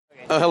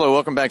Hello,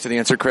 welcome back to the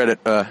Insert Credit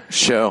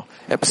show,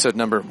 episode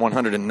number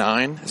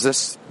 109. Is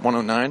this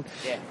 109?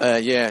 Yeah.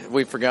 Yeah,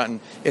 we've forgotten.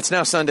 It's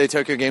now Sunday.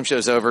 Tokyo Game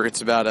Show's over.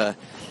 It's about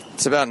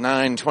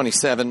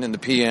 9:27 in the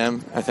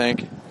PM, I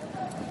think.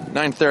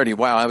 9:30.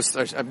 Wow,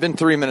 I've been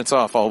 3 minutes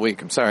off all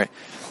week. I'm sorry.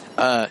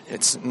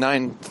 It's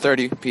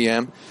 9:30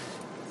 p.m.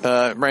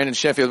 Brandon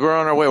Sheffield. We're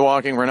on our way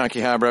walking. We're in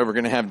Akihabara. We're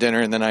going to have dinner,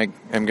 and then I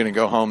am going to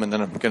go home, and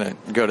then I'm going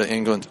to go to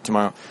England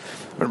tomorrow.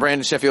 But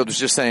Brandon Sheffield was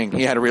just saying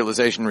he had a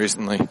realization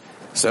recently,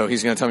 so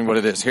he's going to tell me what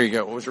it is. Here you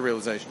go. What was your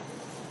realization?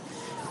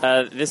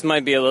 This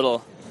might be a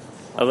little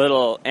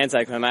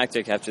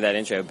anticlimactic after that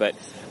intro, but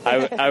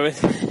I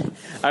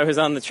was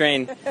on the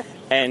train,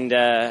 and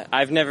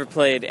I've never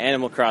played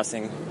Animal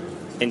Crossing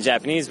in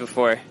Japanese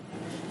before,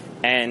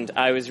 and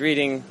I was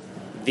reading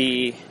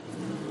the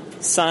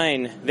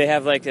sign. They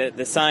have like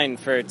the sign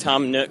for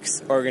Tom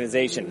Nook's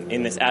organization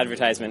in this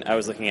advertisement I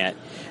was looking at,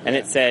 and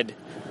it said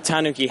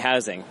Tanuki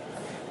Housing.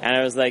 And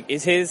I was like,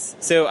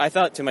 so I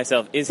thought to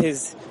myself, is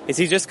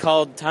he just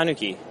called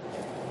Tanuki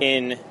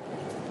in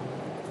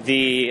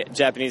the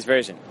Japanese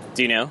version?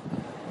 Do you know?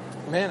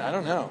 Man, I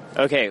don't know.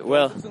 Okay,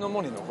 well.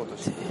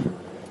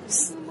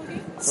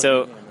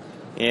 So,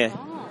 yeah.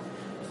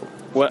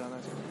 Well,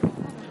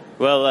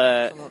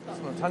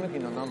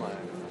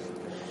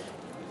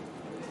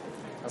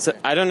 so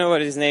I don't know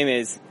what his name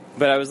is,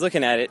 but I was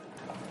looking at it,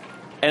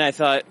 and I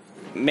thought,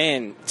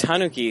 man,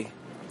 Tanuki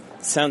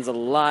sounds a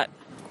lot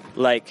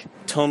like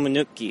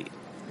Tomonuki.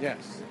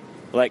 Yes.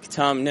 Like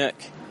Tom Nook,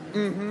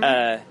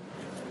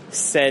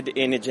 said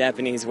in a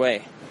Japanese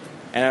way.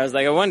 And I was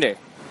like, I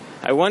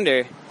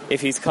wonder if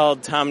he's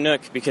called Tom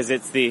Nook because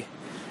it's the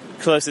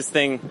closest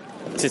thing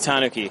to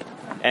Tanuki.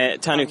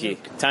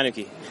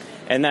 Tanuki.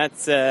 And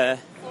that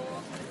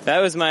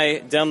was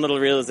my dumb little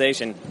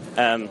realization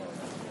that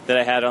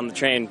I had on the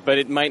train. But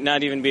it might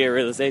not even be a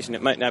realization.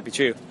 It might not be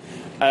true.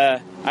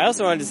 I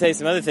also wanted to say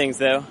some other things,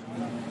 though.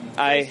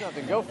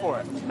 Go for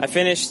it. I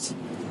finished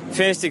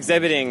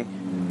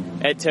exhibiting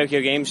at Tokyo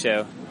Game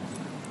Show,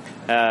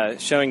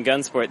 showing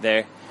Gunsport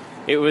there.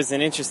 It was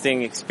an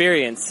interesting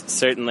experience,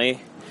 certainly.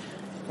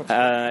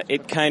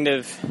 It kind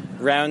of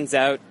rounds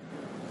out.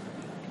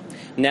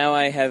 Now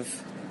I have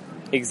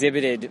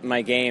exhibited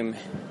my game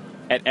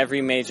at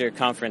every major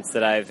conference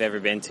that I've ever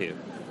been to.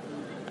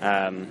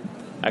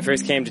 I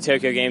first came to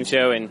Tokyo Game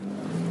Show in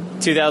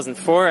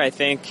 2004, I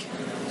think.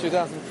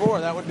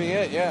 2004, that would be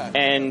it, yeah.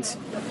 And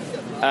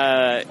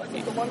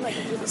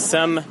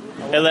some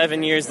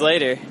 11 years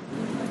later,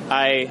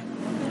 I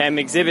am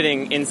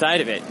exhibiting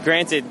inside of it.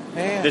 Granted,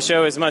 the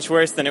show is much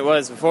worse than it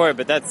was before,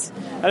 but I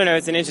don't know,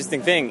 it's an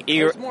interesting thing.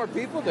 There's more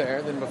people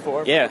there than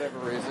before, for whatever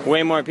reason.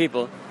 Way more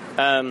people.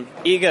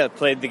 Iga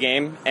played the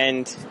game,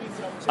 and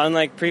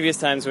unlike previous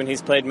times when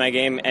he's played my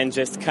game and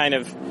just kind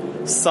of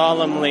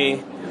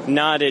solemnly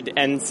nodded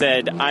and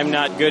said, I'm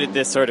not good at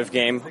this sort of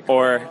game,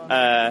 or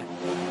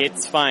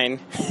it's fine,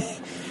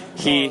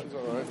 he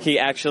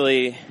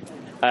actually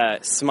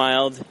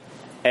smiled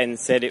and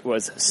said it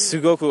was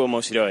sugoku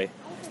omoshiroi,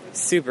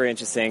 super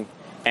interesting,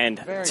 and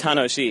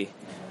tanoshi.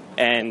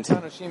 And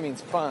tanoshi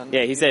means fun.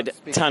 Yeah, he said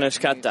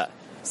tanoshikatta.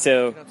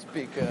 So, you don't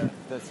speak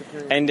the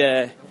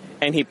superior.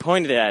 And he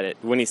pointed at it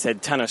when he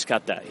said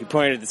tanoshikatta. He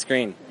pointed at the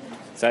screen.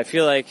 So I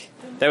feel like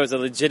that was a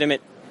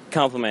legitimate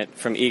compliment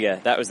from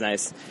Iga. That was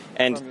nice.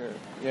 And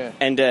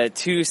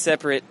two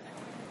separate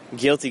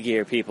Guilty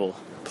Gear people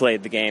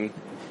played the game.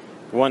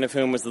 One of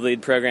whom was the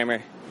lead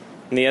programmer,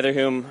 and the other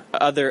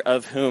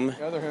of whom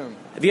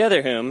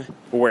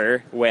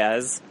we're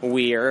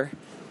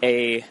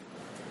a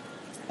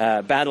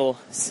battle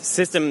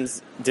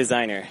systems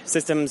designer,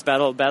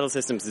 battle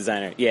systems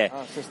designer.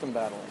 Yeah, system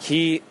battle.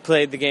 He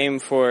played the game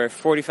for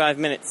 45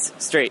 minutes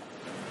straight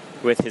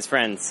with his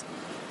friends.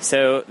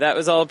 So that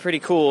was all pretty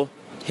cool.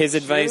 His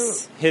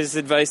advice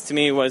to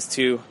me was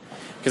to,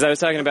 because I was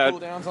talking about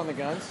cooldowns on the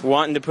guns?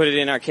 Wanting to put it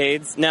in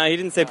arcades. No, he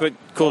didn't say put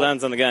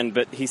cooldowns on the gun,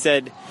 but he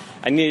said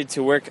I needed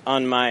to work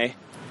on my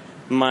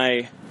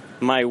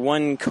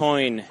one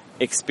coin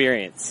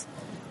experience,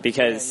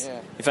 because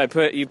if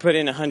you put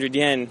in 100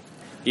 yen,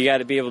 you got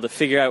to be able to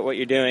figure out what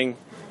you're doing,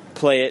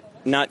 play it,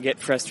 not get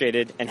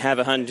frustrated, and have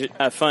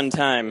a fun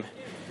time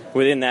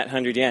within that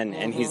 100 yen.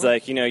 And he's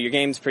like, your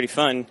game's pretty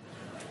fun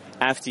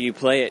after you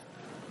play it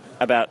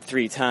about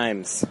 3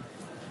 times.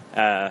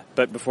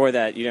 But before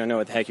that, you don't know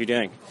what the heck you're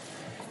doing.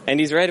 And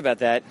he's right about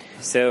that.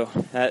 So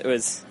that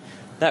was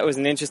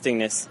an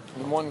interestingness.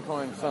 The one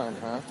coin fun,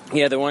 huh?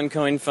 Yeah, the one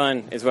coin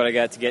fun is what I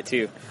got to get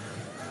to,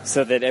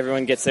 so that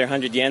everyone gets their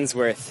 100 yen's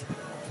worth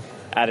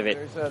out of it.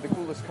 There's the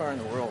coolest car in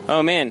the world.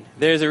 Oh man,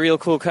 there's a real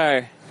cool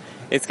car.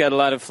 It's got a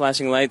lot of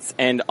flashing lights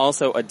and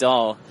also a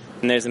doll.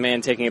 And there's a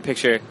man taking a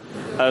picture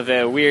of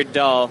a weird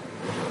doll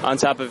on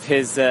top of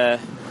his.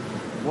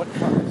 What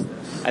car is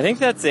this? I think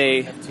that's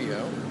a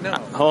FTO. No.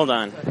 Hold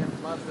on.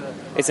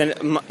 It's an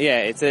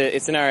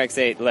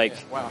RX-8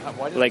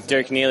 like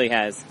Dirk Neely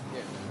has.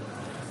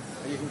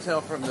 You can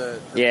tell from the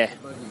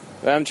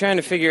Well, I'm trying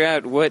to figure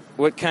out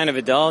what kind of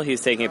a doll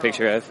he's taking a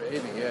picture of.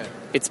 Baby, yeah.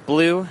 It's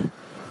blue.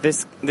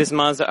 This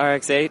Mazda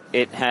RX-8,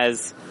 it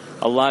has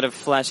a lot of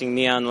flashing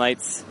neon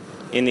lights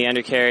in the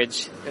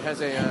undercarriage. It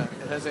has a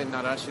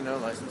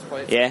Narashino license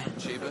plate. Yeah. From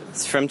Chiba.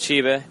 It's from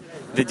Chiba.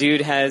 The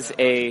dude has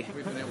a...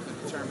 We've been able to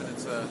determine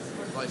its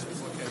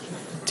license location.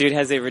 Dude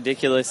has a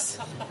ridiculous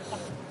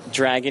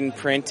dragon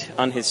print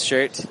on his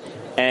shirt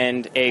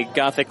and a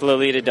gothic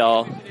Lolita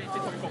doll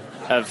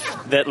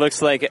that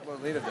looks like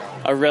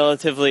a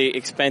relatively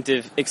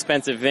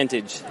expensive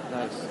vintage.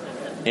 Nice.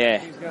 Yeah.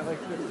 He's got like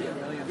 50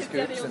 million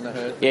scoops in the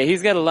hood. Yeah,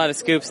 he's got a lot of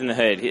scoops in the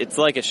hood. It's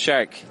like a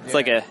shark. It's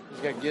like a...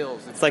 He's got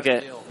gills. It's like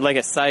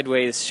a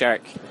sideways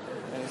shark.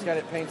 And he's got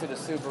it painted a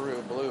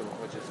Subaru blue,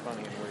 which is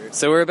funny and weird.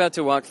 So we're about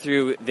to walk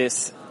through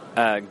this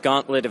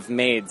gauntlet of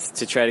maids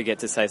to try to get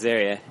to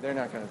Caesarea. They're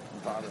not going to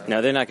bother us.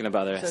 No, they're not going to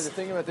bother So us. the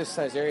thing about this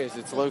Caesarea is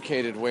it's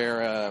located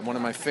where one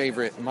of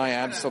my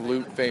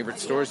absolute favorite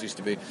stores used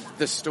to be.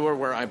 The store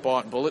where I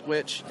bought Bullet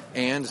Witch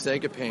and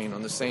Sega Pain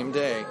on the same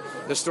day.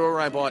 The store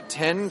where I bought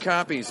 10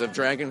 copies of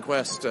Dragon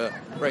Quest,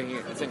 right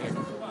here, it's in here.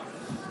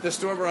 The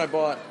store where I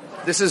bought...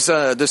 This is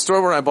the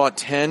store where I bought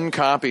 10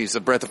 copies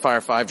of Breath of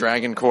Fire 5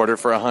 Dragon Quarter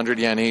for 100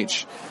 yen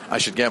each. I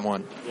should get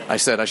one. I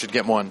said I should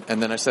get one,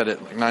 and then I said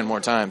it like 9 more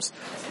times.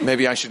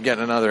 Maybe I should get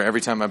another every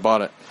time I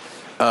bought it.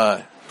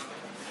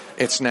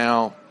 It's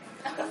now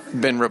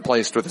been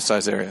replaced with a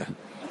Caesarea.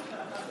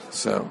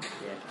 So,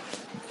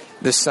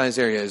 this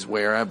Caesarea is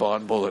where I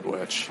bought Bullet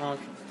Witch.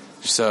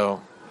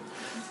 So,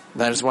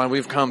 that is why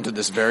we've come to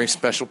this very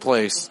special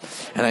place.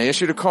 And I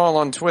issued a call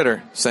on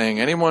Twitter saying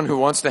anyone who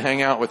wants to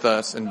hang out with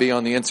us and be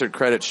on the Insert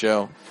Credit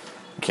show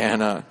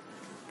can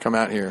come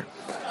out here.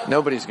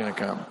 Nobody's going to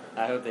come.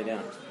 I hope they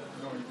don't.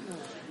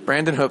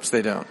 Brandon hopes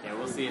they don't. Yeah,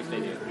 we'll see if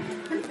they do.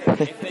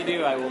 If they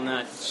do, I will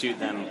not shoot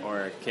them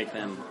or kick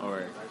them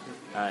or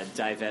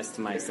divest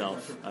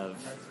myself of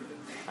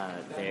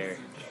their...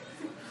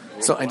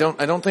 So I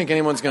don't think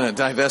anyone's going to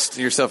divest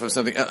yourself of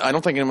something. I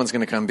don't think anyone's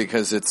going to come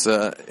because it's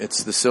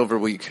the Silver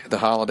Week, the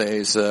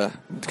holidays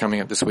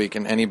coming up this week,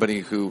 and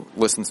anybody who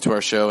listens to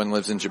our show and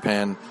lives in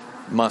Japan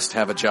must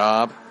have a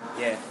job,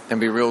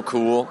 and be real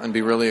cool and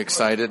be really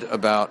excited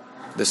about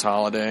this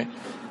holiday.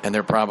 And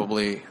they're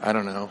probably, I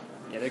don't know,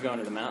 they're going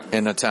to the mountains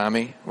in a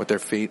tatami with their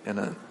feet in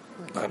a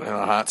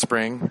hot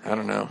spring. I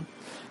don't know,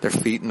 their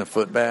feet in a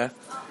foot bath.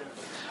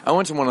 I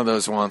went to one of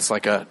those once,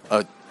 like a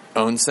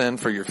onsen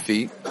for your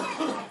feet.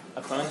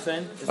 A phone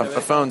sen?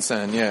 A phone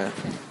sen, yeah.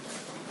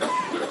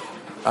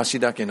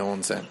 Ashidake no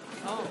onsen.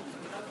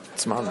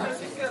 It's my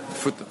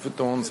foot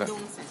onsen.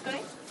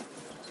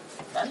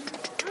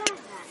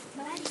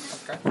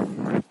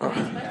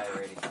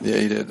 Yeah,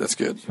 you did. That's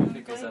good.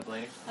 Pick this up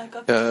later?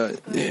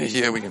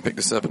 Yeah, we can pick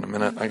this up in a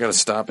minute. I gotta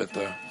stop it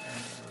though.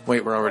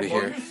 Wait, we're already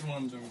here.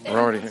 We're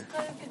already here.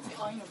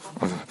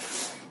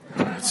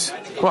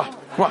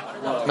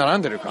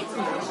 Naranderu ka?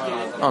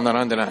 Oh,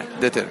 narandenai.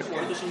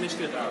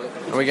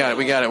 Deteru. We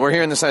got it. We're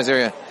here in the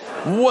Caesarea.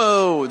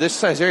 Whoa, this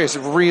Caesarea is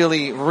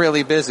really,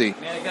 really busy.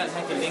 Man, it got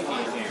heckin' dinky in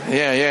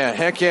here. Yeah,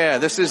 heck yeah.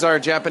 This is our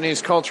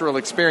Japanese cultural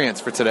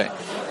experience for today.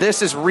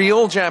 This is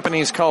real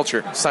Japanese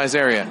culture,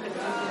 Caesarea.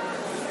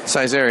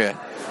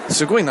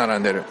 Sugoi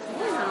naranderu.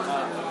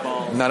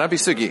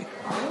 Narabisugi.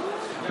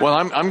 Well,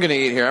 I'm going to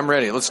eat here. I'm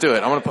ready. Let's do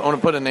it. I want to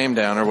put a name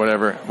down or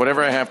whatever.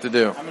 Whatever I have to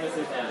do. I'm going to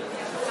sit down.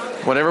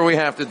 Whatever we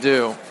have to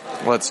do,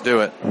 let's do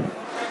it.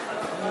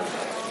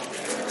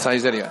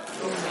 Caesarea.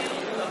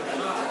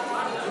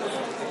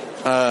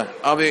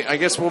 I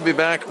guess we'll be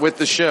back with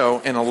the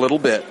show in a little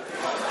bit.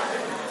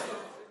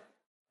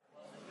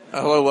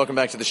 Hello, welcome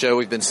back to the show.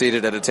 We've been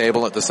seated at a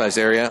table at the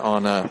Caesarea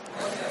on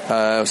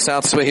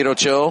South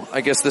Suehiro-cho,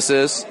 I guess this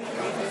is.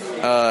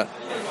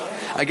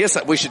 I guess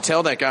we should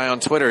tell that guy on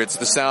Twitter it's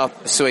the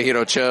South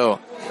Suehiro-cho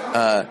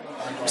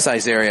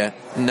Caesarea,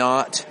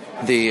 not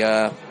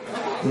the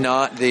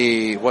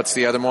what's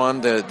the other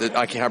one, the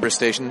Akihabara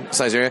Station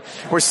Caesarea.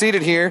 We're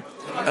seated here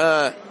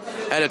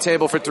at a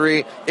table for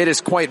 3. It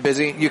is quite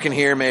busy. You can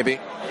hear maybe.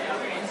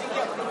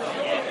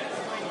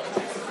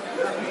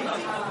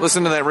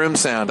 Listen to that room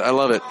sound. I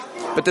love it.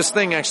 But this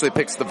thing actually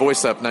picks the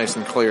voice up nice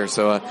and clear.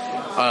 So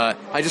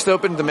I just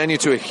opened the menu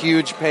to a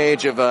huge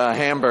page of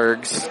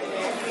hamburgers.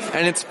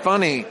 And it's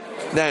funny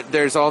that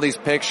there's all these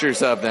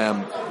pictures of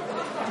them.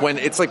 When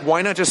it's like,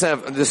 why not just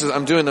have,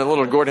 I'm doing the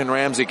little Gordon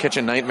Ramsay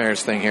Kitchen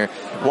Nightmares thing here.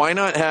 Why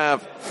not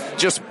have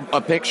just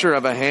a picture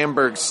of a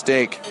Hamburg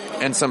steak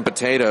and some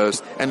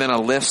potatoes and then a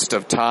list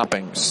of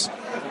toppings?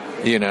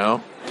 You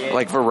know? Yeah.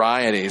 Like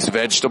varieties,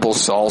 vegetable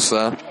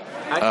salsa.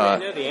 Actually, I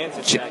know the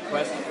answer to that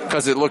question.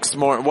 Because it looks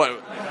more,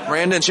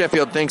 Brandon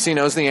Sheffield thinks he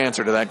knows the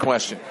answer to that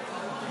question.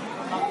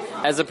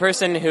 As a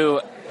person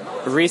who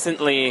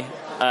recently,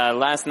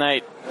 last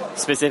night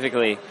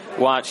specifically,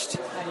 watched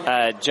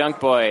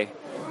Junk Boy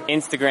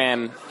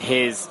Instagram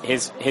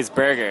his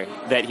burger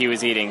that he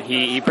was eating.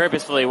 He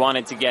purposefully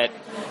wanted to get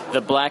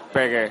the black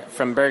burger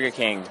from Burger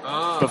King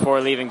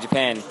before leaving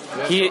Japan.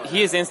 He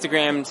has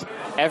Instagrammed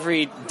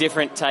every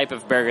different type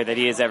of burger that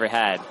he has ever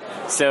had.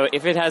 So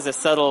if it has a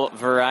subtle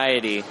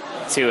variety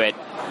to it,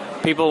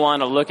 people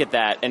want to look at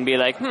that and be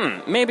like,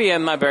 maybe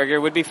my burger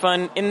would be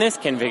fun in this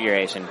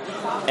configuration.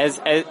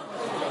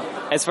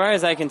 as far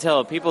as I can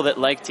tell, people that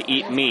like to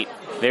eat meat,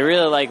 they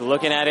really like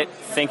looking at it,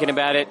 thinking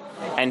about it,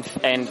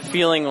 and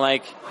feeling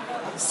like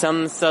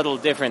some subtle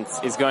difference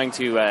is going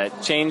to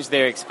change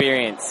their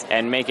experience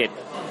and make it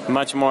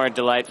much more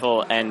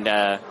delightful. And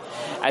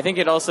I think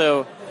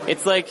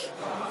it's like,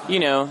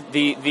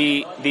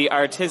 the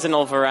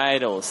artisanal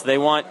varietals. They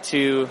want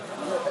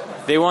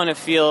to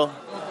feel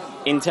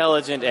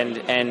intelligent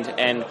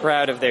and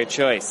proud of their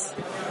choice,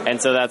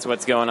 and so that's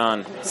what's going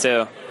on.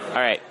 So, all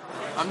right.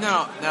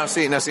 Now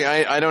see,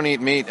 I don't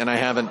eat meat, and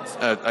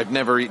I've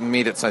never eaten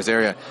meat at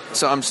Caesarea.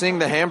 So I'm seeing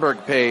the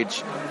Hamburg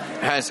page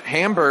has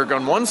Hamburg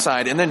on one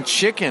side and then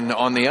chicken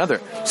on the other.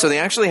 So they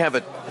actually have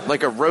a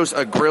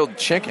grilled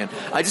chicken.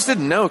 I just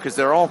didn't know because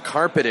they're all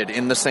carpeted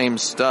in the same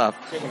stuff.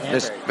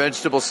 This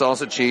vegetable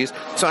salsa cheese.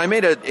 So I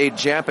made a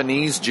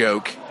Japanese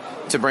joke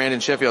to Brandon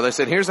Sheffield. I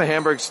said, here's a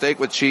Hamburg steak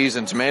with cheese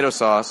and tomato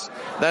sauce.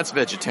 That's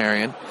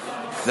vegetarian.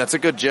 That's a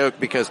good joke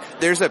because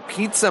there's a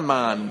pizza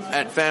man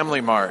at Family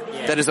Mart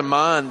that is a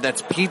man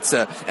that's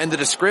pizza, and the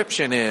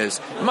description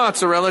is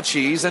mozzarella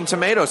cheese and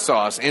tomato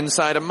sauce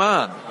inside a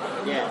man.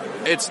 Yeah.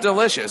 It's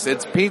delicious.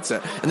 It's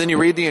pizza. And then you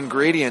read the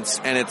ingredients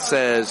and it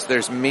says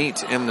there's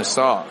meat in the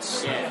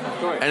sauce. Yeah, of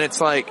course. And it's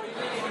like,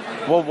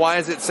 well, why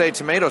does it say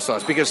tomato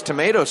sauce? Because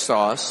tomato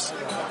sauce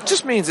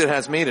just means it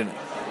has meat in it.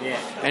 Yeah.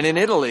 And in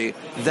Italy,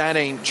 that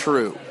ain't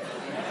true.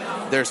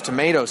 There's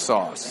tomato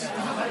sauce.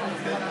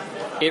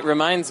 It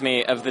reminds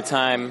me of the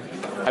time,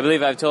 I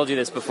believe I've told you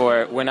this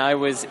before, when I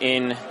was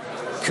in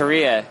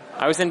Korea.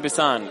 I was in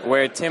Busan,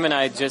 where Tim and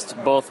I just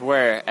both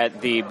were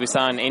at the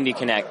Busan Indie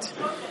Connect.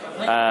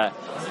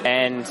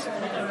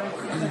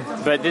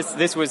 But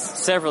this was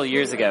several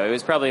years ago. It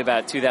was probably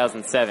about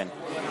 2007.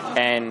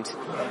 And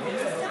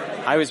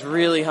I was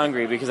really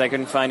hungry because I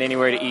couldn't find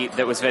anywhere to eat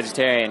that was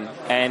vegetarian.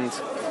 And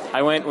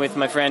I went with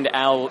my friend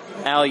Al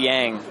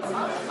Yang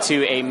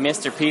to a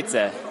Mr.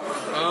 Pizza.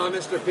 Oh,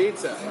 Mr.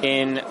 Pizza.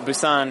 In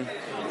Busan,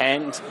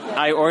 and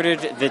I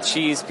ordered the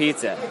cheese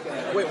pizza.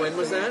 Wait, when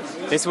was that?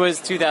 This was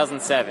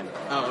 2007.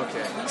 Oh,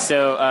 okay.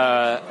 So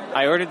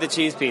I ordered the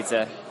cheese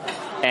pizza,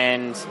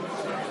 and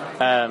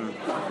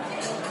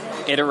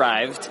it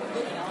arrived.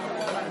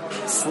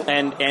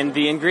 And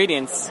the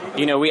ingredients,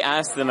 we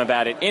asked them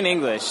about it in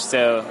English,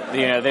 so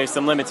there's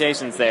some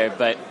limitations there.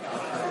 But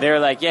they were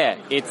like, yeah,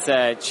 it's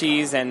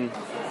cheese and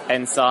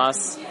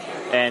sauce.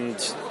 And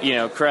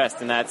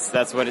crust, and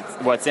that's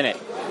what's in it.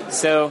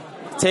 So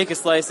take a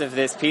slice of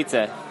this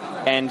pizza,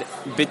 and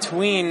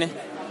between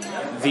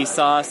the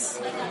sauce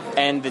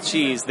and the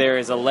cheese, there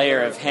is a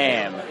layer of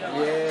ham.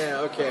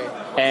 Yeah, okay.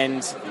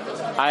 And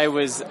I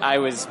was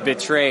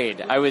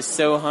betrayed. I was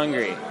so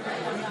hungry,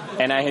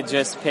 and I had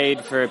just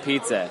paid for a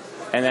pizza,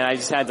 and then I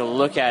just had to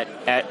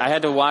I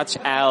had to watch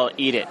Al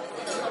eat it.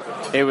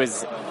 It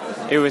was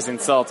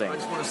insulting. I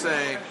just want to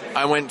say,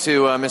 I went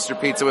to Mr.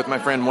 Pizza with my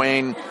friend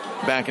Wayne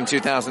back in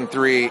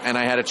 2003, and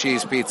I had a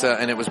cheese pizza,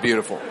 and it was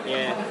beautiful.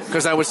 Yeah.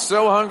 Because I was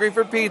so hungry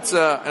for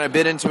pizza, and I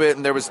bit into it,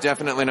 and there was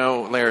definitely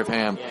no layer of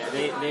ham. Yeah,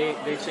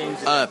 they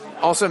changed it.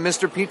 Also,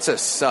 Mr. Pizza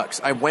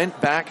sucks. I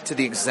went back to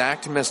the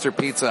exact Mr.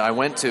 Pizza I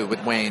went to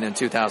with Wayne in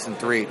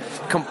 2003,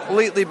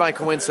 completely by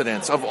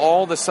coincidence. Of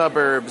all the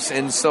suburbs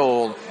in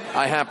Seoul,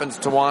 I happened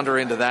to wander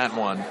into that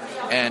one,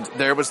 and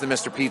there was the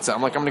Mr. Pizza.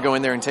 I'm like, I'm going to go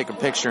in there and take a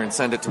picture and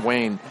send it to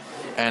Wayne.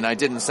 And I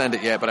didn't send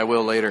it yet, but I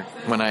will later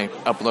when I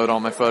upload all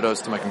my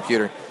photos to my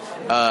computer.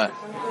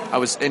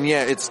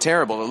 It's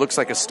terrible. It looks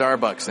like a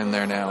Starbucks in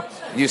there now.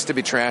 It used to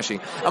be trashy.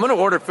 I'm going to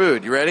order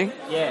food. You ready?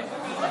 Yeah.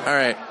 All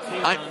right.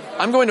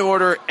 I'm going to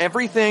order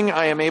everything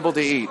I am able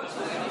to eat,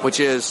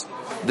 which is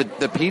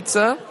the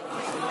pizza,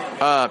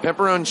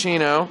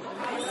 pepperoncino,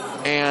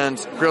 and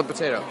grilled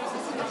potato.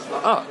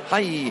 Oh,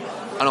 hi.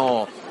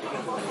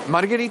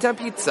 Margherita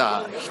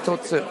pizza 一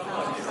つ。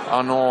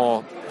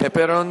ペ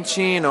ペロン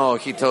チーノ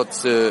一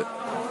つ、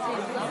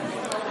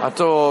あ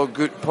と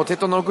ポテ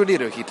トのグリ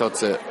ル一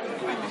つ。は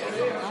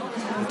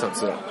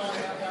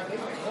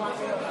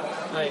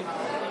い。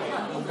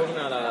僕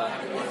なら、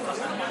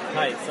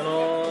はい、そ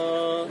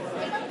の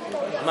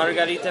マル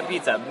ガリータピ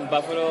ザ、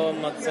バフロー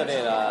モッツァ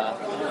レラ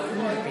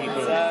ピ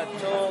ザ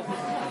と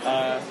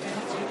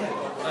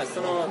そ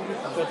の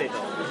ポテト。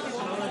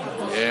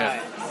Yeah. は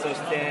い。そし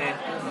て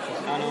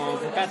フ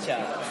ォカッチャ。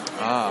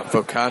Ah,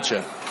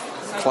 focaccia.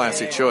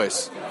 Classy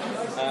choice.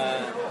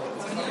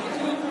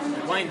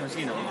 ワイン欲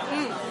しいの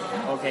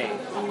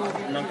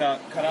？OK。なんか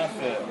カラ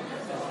フル。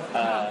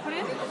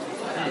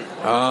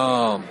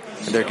Oh,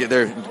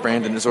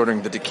 Brandon is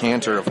ordering the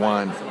decanter of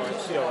wine.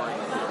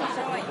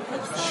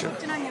 Sure.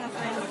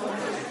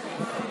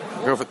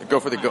 Go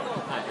for the go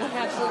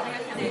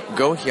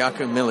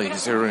hyaku milli.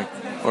 He's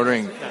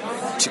ordering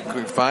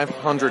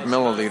 500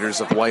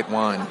 milliliters of white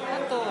wine.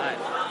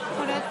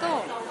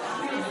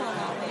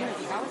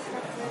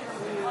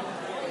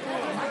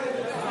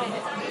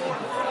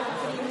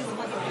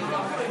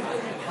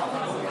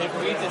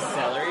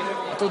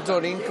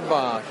 Drink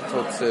bar.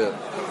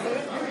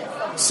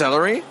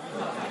 Celery?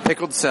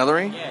 Pickled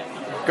celery? Yeah.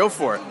 Go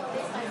for it.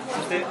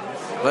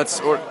 Let's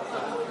order.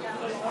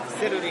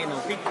 セロリの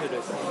ピック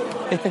ル。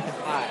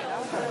は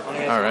い。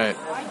All right.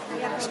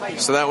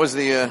 So that was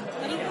the.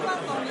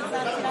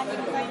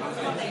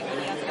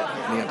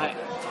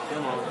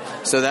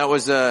 So that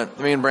was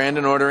me and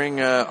Brandon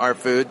ordering our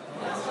food,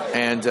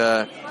 and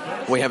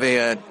we have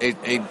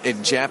a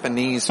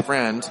Japanese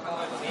friend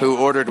who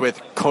ordered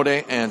with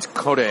kore and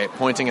kore,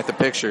 pointing at the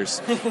pictures,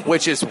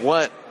 which is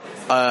what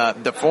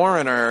the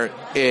foreigner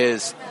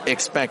is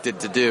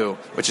expected to do,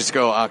 which is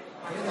go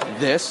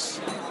this.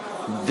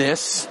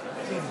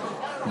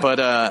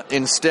 But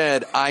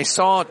instead, I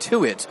saw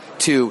to it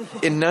to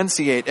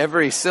enunciate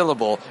every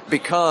syllable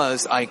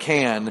because I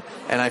can,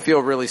 and I feel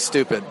really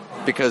stupid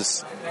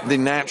because the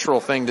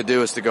natural thing to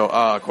do is to go,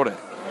 kore.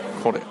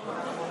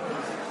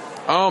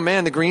 Oh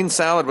man, the green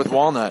salad with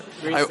walnut.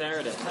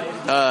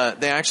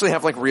 They actually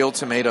have like real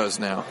tomatoes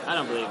now. I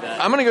don't believe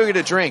that. I'm going to go get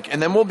a drink,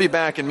 and then we'll be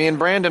back, and me and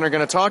Brandon are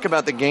going to talk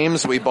about the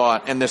games we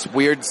bought and this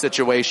weird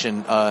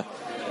situation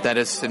that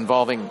is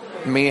involving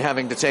me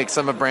having to take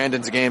some of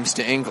Brandon's games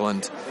to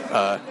England.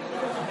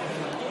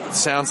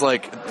 Sounds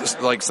like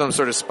some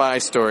sort of spy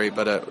story,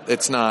 but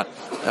it's not.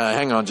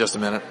 Hang on just a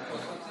minute.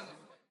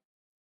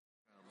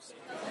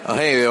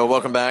 Hey,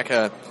 welcome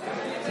back.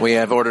 We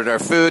have ordered our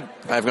food.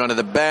 I've gone to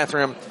the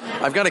bathroom.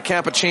 I've got a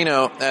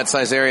cappuccino at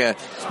Caesarea.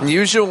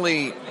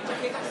 Usually,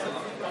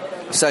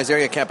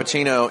 Caesarea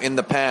cappuccino in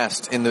the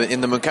past, in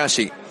the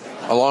Mukashi,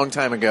 a long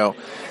time ago,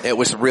 it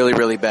was really,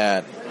 really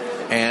bad.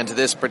 And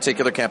this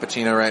particular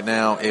cappuccino right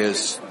now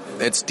it's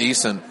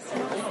decent.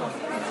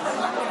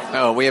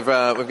 Oh, we've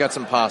got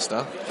some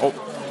pasta. Oh.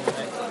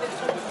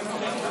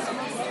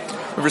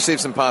 We've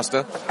received some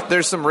pasta.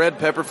 There's some red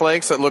pepper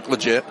flakes that look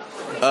legit.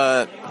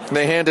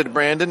 They handed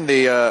Brandon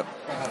the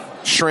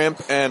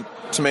shrimp and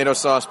tomato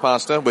sauce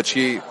pasta, which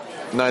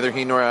neither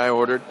he nor I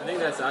ordered. I think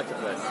that's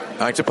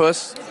octopus.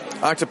 Octopus?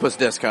 Octopus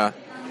desu ka?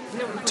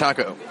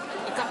 Taco.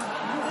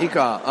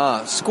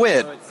 Ika.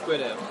 Squid. Oh, it's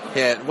squid.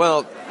 Yeah,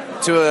 well,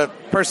 to a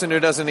person who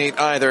doesn't eat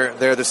either,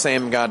 they're the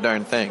same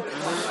goddamn thing.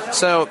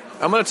 So,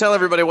 I'm going to tell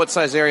everybody what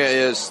Caesarea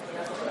is.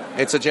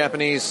 It's a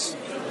Japanese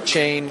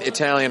chain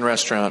Italian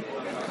restaurant,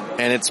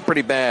 and it's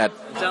pretty bad.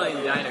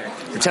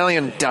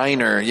 Italian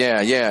diner,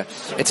 yeah.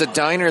 It's a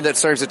diner that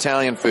serves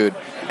Italian food,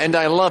 and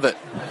I love it.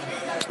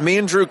 Me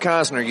and Drew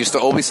Cosner used to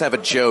always have a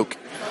joke.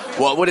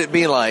 What would it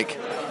be like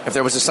if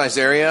there was a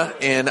Caesarea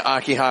in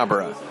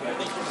Akihabara?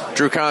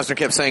 Drew Cosner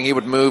kept saying he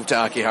would move to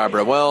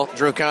Akihabara. Well,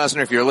 Drew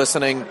Cosner, if you're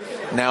listening,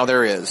 now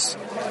there is.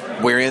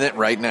 We're in it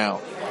right now.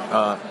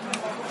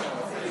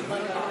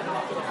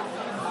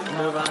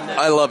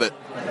 I love it.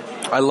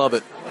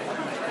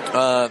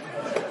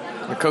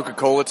 The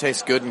Coca-Cola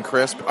tastes good and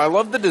crisp. I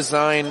love the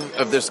design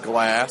of this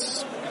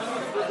glass.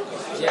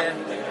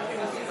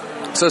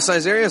 Yeah. So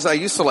Caesarea's, I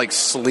used to like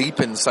sleep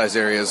in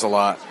Caesarea's a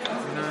lot.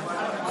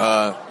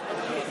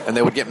 And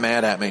they would get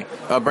mad at me.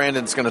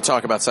 Brandon's going to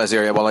talk about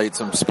Caesarea while I eat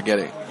some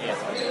spaghetti.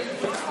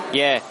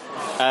 Yeah.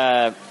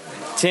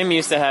 Tim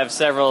used to have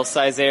several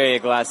Caesarea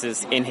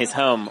glasses in his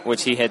home,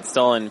 which he had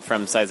stolen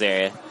from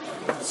Caesarea.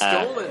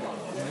 Stolen?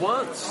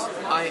 Once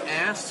I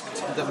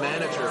asked the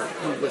manager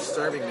who was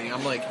serving me,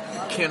 I'm like,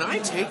 can I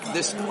take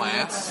this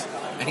glass?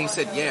 And he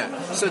said,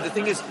 yeah. So the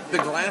thing is, the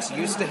glass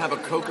used to have a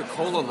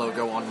Coca-Cola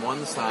logo on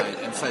one side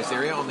and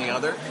Caesarea on the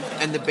other,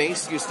 and the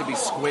base used to be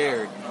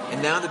squared,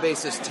 and now the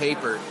base is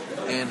tapered,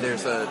 and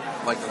there's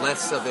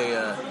less of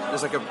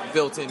there's like a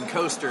built-in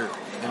coaster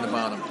in the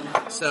bottom.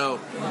 So,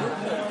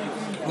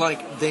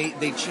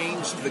 they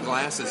changed the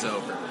glasses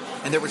over.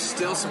 And there were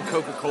still some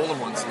Coca-Cola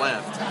ones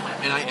left.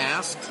 And I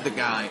asked the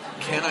guy,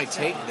 can I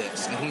take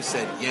this? And he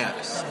said,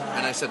 yes.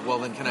 And I said, well,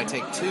 then can I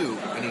take two?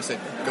 And he said,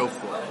 go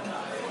for it.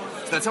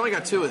 So that's how I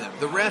got two of them.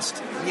 The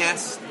rest,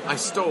 yes, I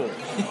stole.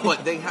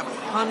 But they have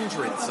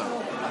hundreds of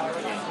them.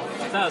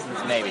 Thousands,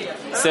 maybe.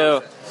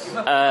 So,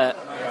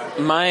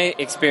 my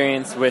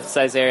experience with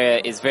Caesarea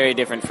is very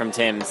different from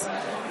Tim's.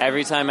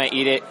 Every time I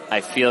eat it,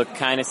 I feel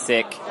kind of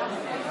sick.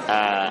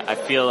 I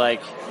feel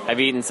like I've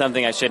eaten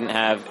something I shouldn't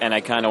have, and I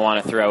kind of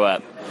want to throw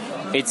up.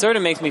 It sort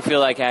of makes me feel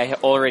like I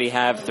already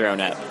have thrown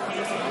up,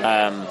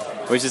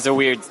 which is a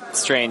weird,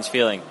 strange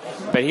feeling.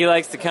 But he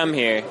likes to come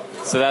here,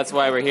 so that's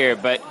why we're here.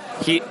 But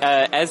he,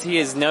 as he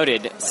has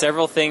noted,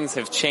 several things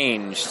have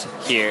changed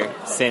here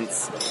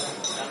since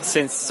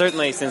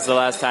the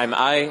last time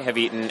I have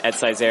eaten at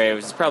Caesarea,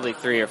 which is probably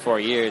 3 or 4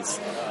 years.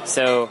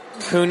 So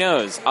who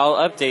knows? I'll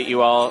update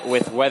you all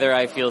with whether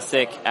I feel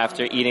sick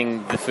after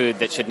eating the food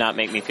that should not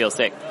make me feel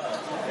sick.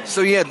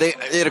 So yeah,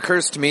 it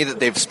occurs to me that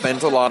they've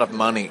spent a lot of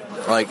money.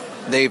 Like,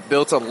 they've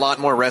built a lot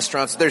more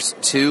restaurants. There's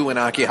 2 in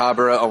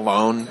Akihabara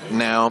alone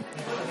now.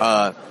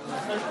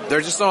 They're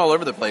just all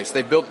over the place.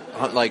 They've built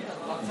like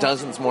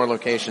dozens more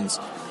locations.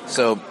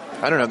 So,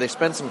 I don't know, they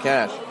spent some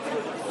cash.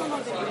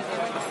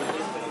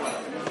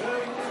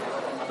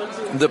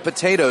 The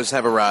potatoes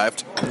have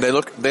arrived. They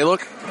look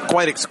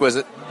quite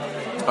exquisite.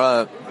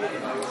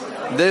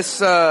 This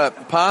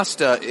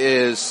pasta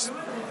is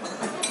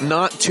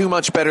not too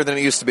much better than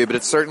it used to be, but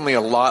it's certainly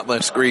a lot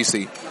less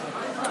greasy.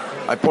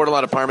 I poured a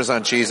lot of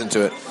Parmesan cheese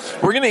into it.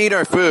 We're going to eat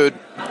our food,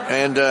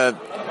 and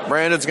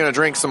Brandon's going to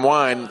drink some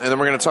wine, and then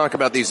we're going to talk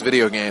about these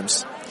video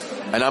games.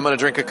 And I'm going to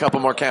drink a couple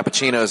more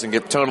cappuccinos and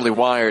get totally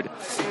wired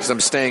because I'm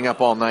staying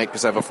up all night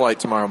because I have a flight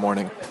tomorrow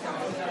morning.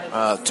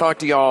 Talk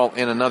to y'all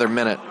in another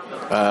minute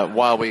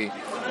while we,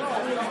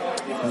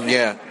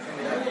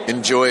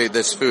 enjoy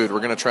this food. We're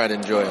going to try to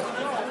enjoy it.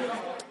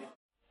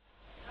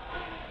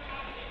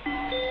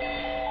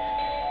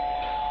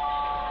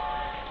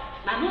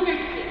 まもなく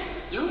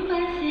4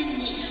番線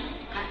に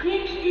各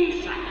駅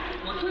停車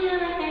元山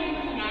台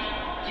行きが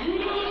14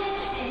番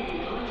線で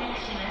到着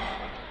します。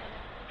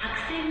白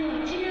線の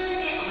内側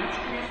でお待ち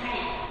ください。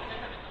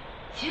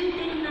終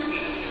点まで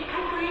各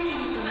駅に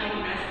停まり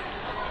ます。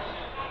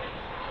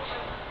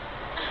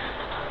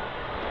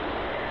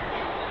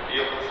利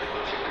用ご注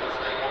意くださ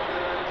い。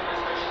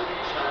最初に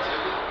車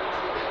15番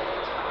線で到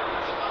着い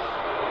たします。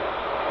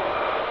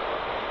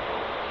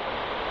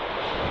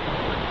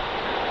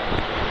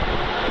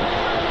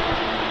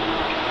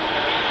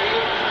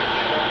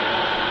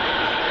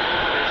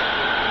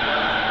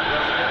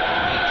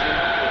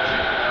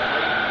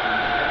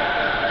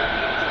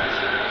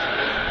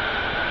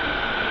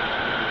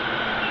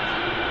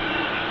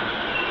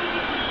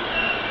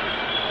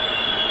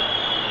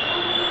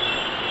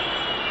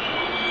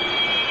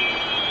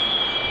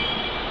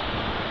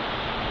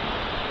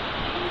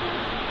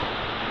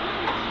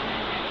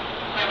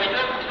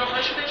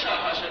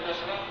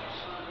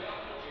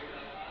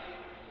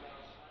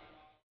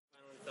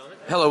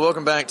Hello,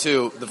 welcome back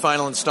to the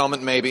final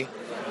installment, maybe,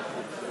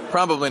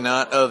 probably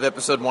not, of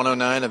episode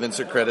 109 of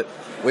Insert Credit.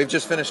 We've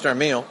just finished our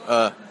meal.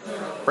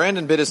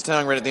 Brandon bit his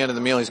tongue right at the end of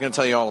the meal. He's going to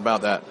tell you all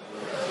about that.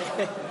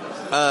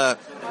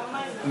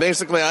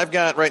 Basically, I've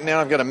got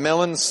a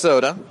melon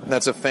soda.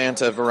 That's a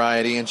Fanta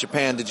variety. In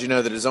Japan, did you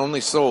know that it is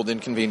only sold in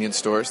convenience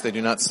stores? They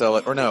do not sell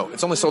it, or no,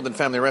 it's only sold in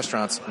family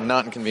restaurants,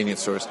 not in convenience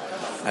stores.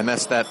 I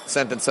messed that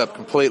sentence up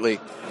completely.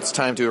 It's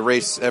time to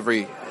erase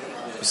every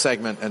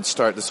segment and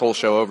start this whole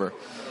show over.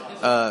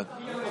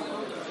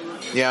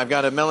 I've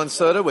got a melon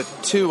soda with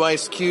 2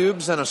 ice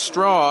cubes and a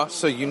straw,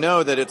 so you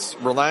know that it's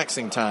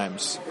relaxing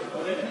times.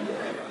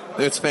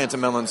 It's Fanta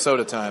melon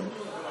soda time.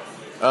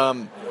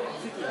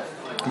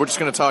 We're just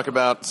going to talk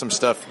about some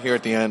stuff here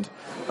at the end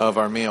of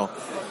our meal.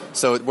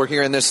 So we're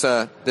here in this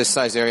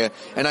size area,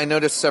 and I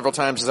noticed several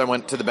times as I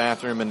went to the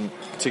bathroom and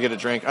to get a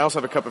drink. I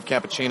also have a cup of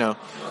cappuccino.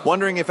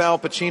 Wondering if Al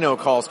Pacino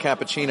calls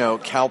cappuccino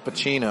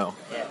Calpacino.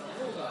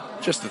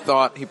 Just a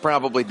thought. He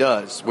probably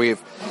does.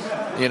 We've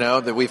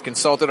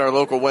consulted our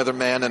local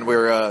weatherman, and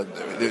we're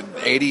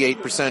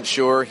 88%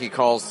 sure he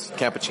calls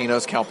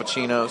cappuccinos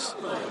Calpacinos.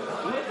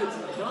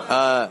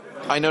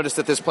 I noticed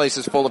that this place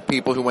is full of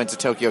people who went to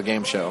Tokyo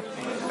Game Show.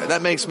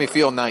 That makes me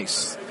feel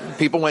nice.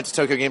 People went to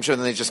Tokyo Game Show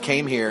and then they just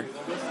came here,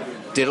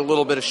 did a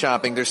little bit of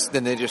shopping,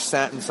 then they just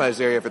sat in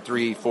size area for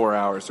 3-4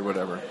 hours or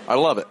whatever. I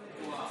love it.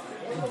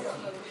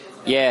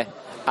 Yeah,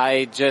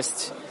 I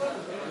just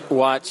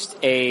watched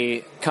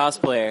a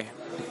cosplayer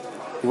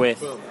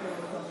with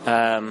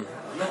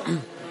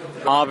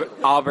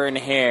auburn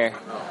hair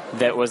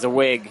that was a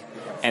wig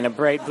and a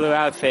bright blue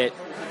outfit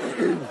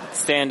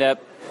stand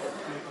up,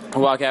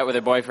 walk out with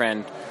her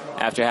boyfriend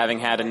after having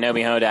had a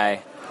Nomi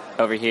Hodai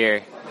over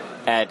here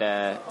at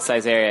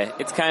Caesarea.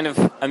 It's kind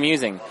of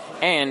amusing.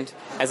 And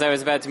as I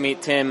was about to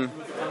meet Tim,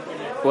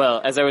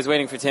 as I was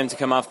waiting for Tim to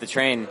come off the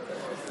train,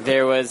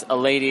 there was a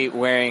lady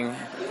wearing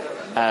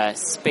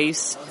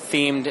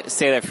space-themed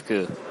Sailor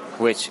Fuku,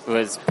 which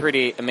was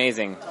pretty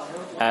amazing.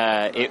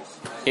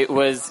 It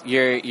was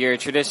your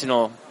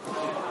traditional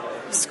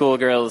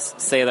schoolgirl's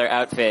sailor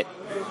outfit,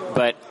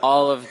 but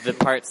all of the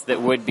parts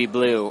that would be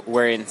blue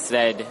were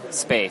instead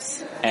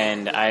space.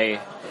 And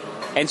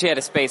she had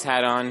a space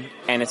hat on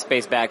and a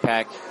space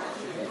backpack.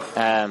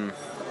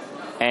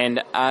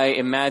 And I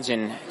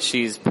imagine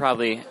she's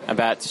probably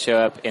about to show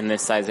up in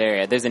this size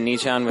area. There's a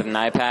Nishan with an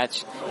eye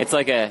patch. It's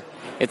like a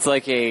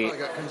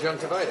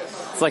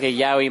conjunctivitis. It's like a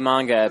yaoi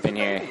manga up in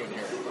here.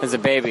 There's a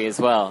baby as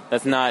well.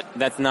 That's not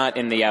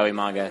in the yaoi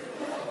manga.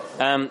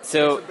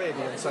 So there's a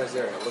baby in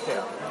Caesarea. Look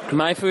out.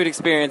 My food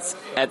experience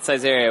at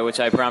Caesarea, which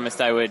I promised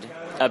I would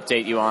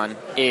update you on,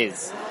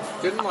 is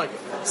didn't like it.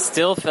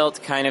 Still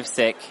felt kind of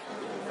sick.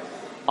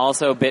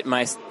 Also bit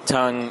my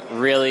tongue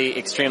really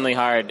extremely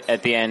hard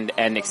at the end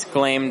and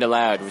exclaimed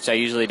aloud, which I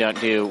usually don't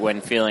do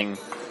when feeling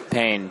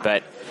pain,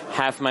 but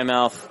half my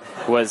mouth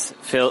was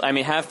filled. I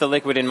mean, half the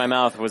liquid in my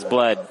mouth was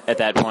blood at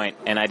that point,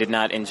 and I did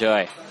not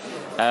enjoy.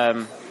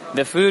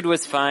 The food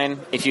was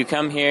fine. If you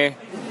come here,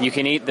 you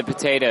can eat the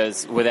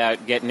potatoes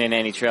without getting in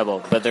any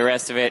trouble, but the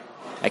rest of it,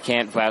 I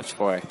can't vouch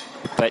for.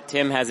 But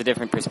Tim has a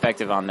different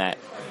perspective on that.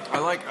 I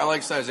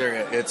like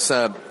Caesarea. It's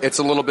a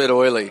little bit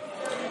oily,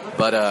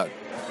 but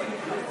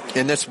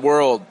in this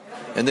world,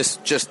 in this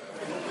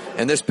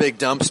big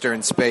dumpster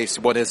in space,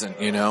 what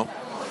isn't, you know?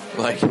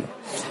 Like,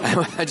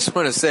 I just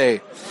want to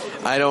say,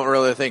 I don't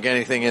really think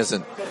anything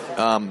isn't.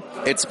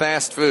 It's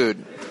fast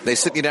food. They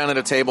sit you down at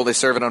a table, they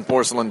serve it on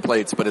porcelain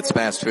plates, but it's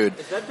fast food.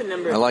 Is that the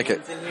number of I like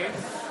it. in here?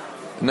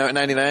 No,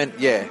 99?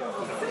 Yeah.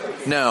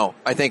 No,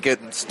 I think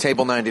it's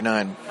table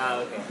 99.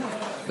 Oh, okay.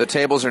 The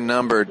tables are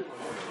numbered.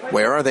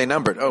 Where are they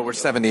numbered? Oh, we're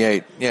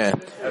 78. Yeah.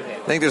 Okay. I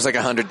think there's like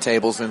 100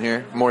 tables in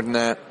here. More than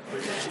that.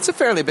 It's a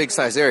fairly big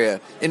size area.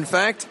 In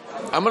fact,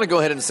 I'm going to go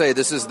ahead and say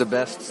this is the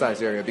best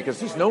size area because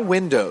there's no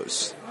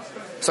windows.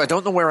 So I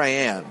don't know where I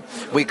am.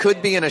 We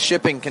could be in a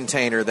shipping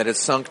container that is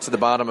sunk to the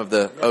bottom of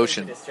the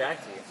ocean.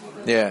 Distract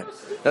you. Yeah.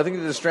 Nothing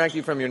to distract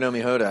you from your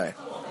Nomi Hodai.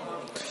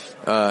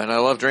 And I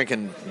love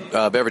drinking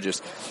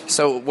beverages.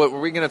 So what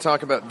were we going to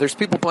talk about? There's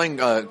people playing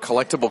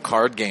collectible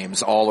card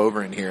games all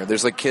over in here.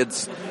 There's like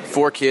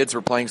 4 kids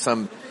were playing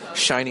some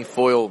shiny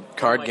foil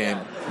card game.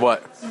 God.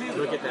 What?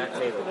 Look at that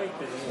table.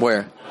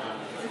 Where?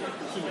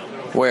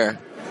 Where?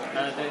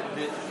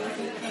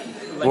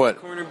 Like What?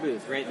 The corner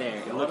booth right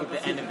there. And look at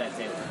the end of that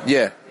table.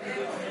 Yeah.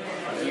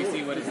 Do you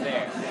see what is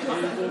there?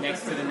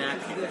 Next to the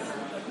napkin.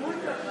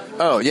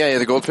 Oh, yeah,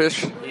 the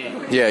goldfish?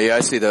 Yeah,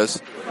 I see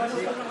those.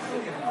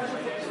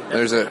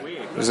 There's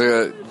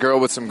a girl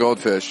with some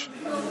goldfish.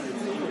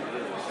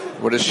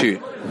 What is she?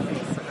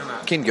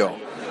 Kingo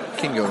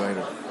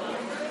later.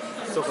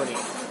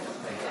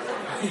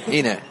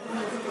 Ine.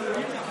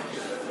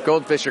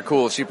 Goldfish are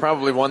cool. She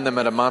probably won them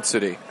at a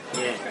Matsuri.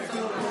 Yeah.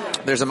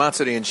 There's a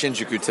Matsuri in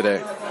Shinjuku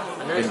today.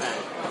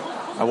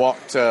 I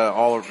walked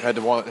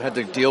had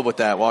to deal with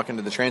that walking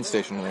to the train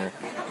station there.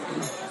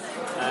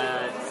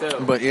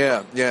 But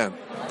yeah.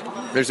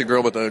 There's a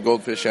girl with a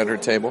goldfish at her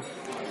table.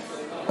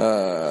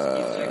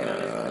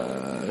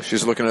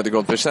 She's looking at the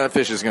goldfish. That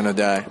fish is gonna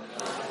die.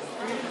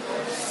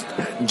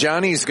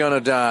 Johnny's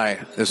gonna die,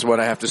 is what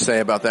I have to say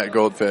about that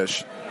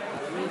goldfish.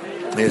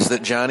 Is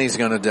that Johnny's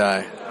gonna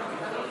die.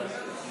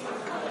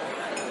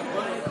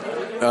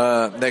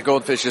 That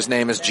goldfish's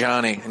name is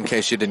Johnny, in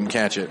case you didn't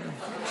catch it.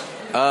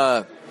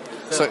 So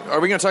are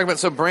we going to talk about...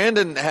 So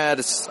Brandon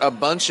had a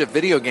bunch of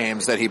video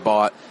games that he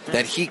bought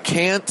that he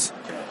can't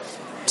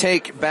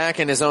take back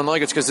in his own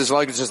luggage because his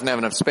luggage doesn't have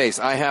enough space.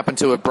 I happen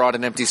to have brought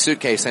an empty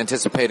suitcase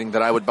anticipating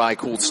that I would buy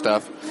cool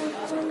stuff.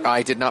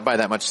 I did not buy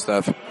that much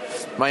stuff.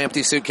 My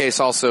empty suitcase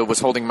also was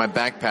holding my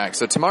backpack.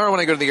 So tomorrow when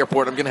I go to the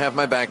airport, I'm going to have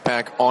my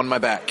backpack on my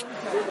back.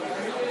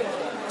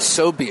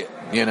 So be it,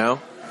 you know?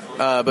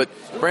 But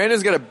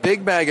Brandon's got a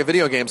big bag of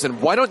video games,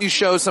 and why don't you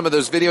show some of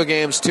those video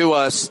games to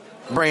us,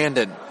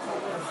 Brandon?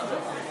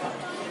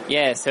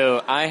 Yeah,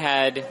 so I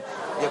had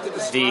You have to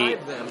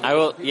describe them. I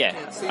will. Yeah,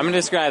 I'm going to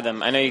describe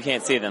them. I know you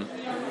can't see them.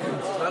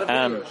 It's not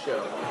a video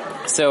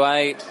show. So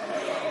I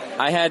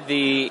had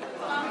the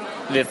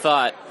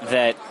thought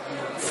that,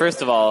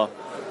 first of all,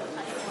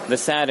 the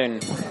Saturn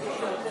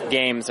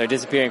games are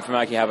disappearing from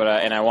Akihabara,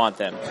 and I want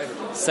them.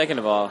 Second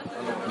of all,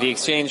 the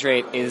exchange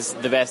rate is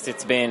the best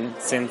it's been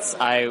since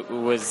I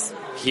was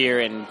here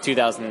in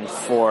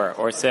 2004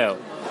 or so.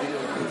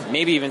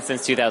 Maybe even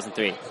since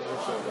 2003.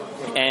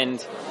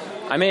 And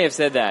I may have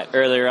said that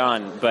earlier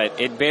on,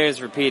 but it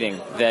bears repeating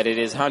that it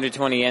is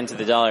 120 yen to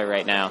the dollar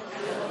right now.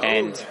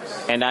 And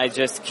I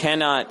just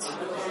cannot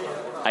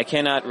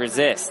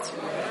resist.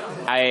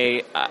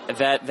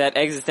 That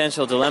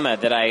existential dilemma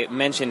that I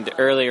mentioned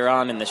earlier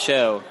on in the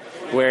show,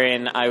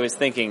 wherein I was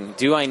thinking,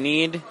 do I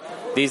need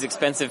these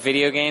expensive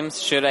video games?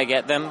 Should I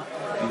get them?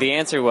 The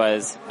answer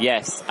was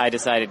yes. I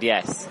decided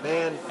yes.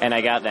 Man. And I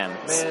got them.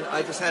 Man,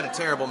 I just had a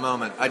terrible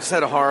moment. I just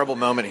had a horrible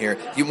moment here.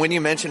 When you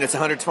mentioned it's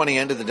 120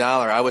 yen to the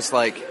dollar, I was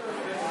like,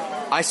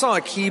 I saw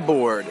a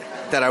keyboard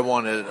that I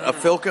wanted, a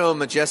Philco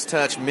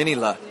Majestouch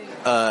Minila,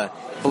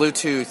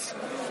 Bluetooth,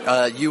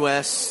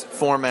 US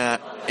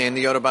format in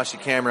the Yodobashi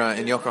camera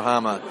in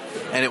Yokohama,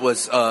 and it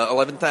was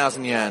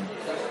 11,000 yen,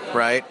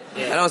 right?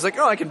 Yeah. And I was like,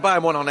 I could buy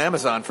one on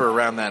Amazon for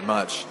around that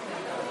much.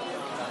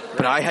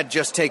 But I had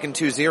just taken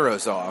 2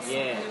 zeros off.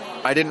 Yeah.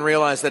 I didn't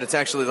realize that it's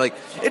actually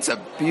it's a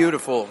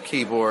beautiful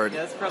keyboard.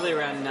 That's probably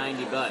around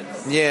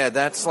 $90. Yeah,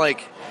 that's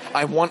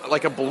I want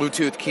a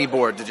Bluetooth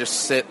keyboard to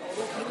just sit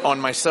on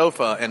my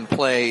sofa and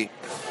play,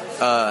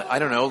 I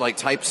don't know,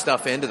 type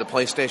stuff into the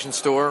PlayStation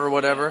Store or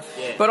whatever.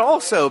 Yeah. But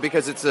also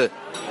because it's a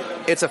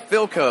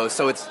Philco,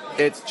 so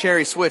it's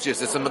cherry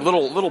switches. It's a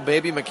little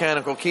baby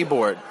mechanical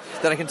keyboard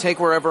that I can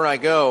take wherever I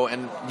go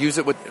and use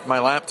it with my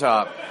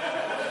laptop.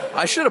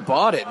 I should have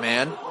bought it,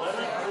 man.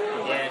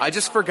 Yeah. I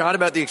just forgot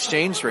about the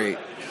exchange rate.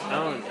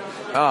 Owned.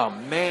 Oh,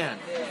 man.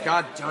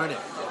 God darn it.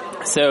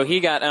 So he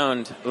got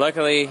owned.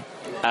 Luckily,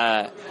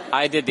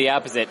 I did the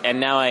opposite, and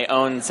now I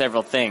own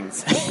several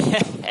things.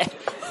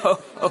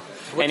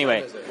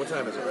 Anyway. What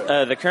time is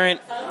it? The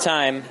current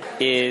time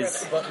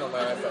is...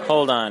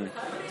 Hold on.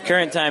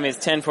 Current time is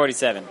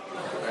 10:47.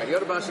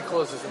 Yodobashi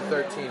closes in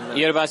 13 minutes.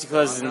 Yodobashi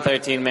closes in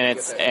 13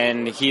 minutes,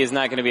 and he is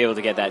not going to be able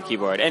to get that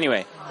keyboard.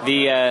 Anyway,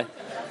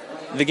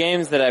 the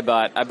games that I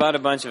bought a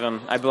bunch of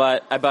them. I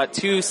bought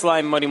 2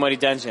 Slime Mori Mori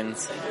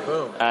Dungeons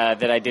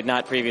that I did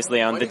not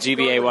previously own. The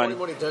GBA one. Mori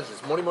Mori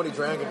Dungeons. Mori Mori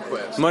Dragon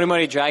Quest. Mori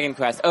Mori Dragon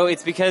Quest. Oh,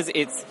 it's because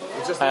it's... It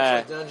just looks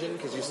like dungeon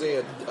because you see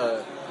a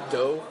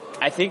dough.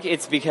 I think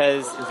it's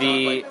because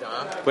the...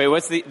 Wait,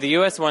 what's the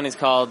US one is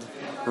called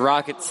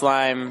Rocket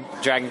Slime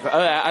Dragon Quest. Oh,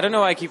 I don't know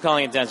why I keep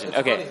calling it dungeon.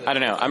 Okay, I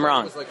don't know. I'm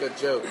wrong. It was like a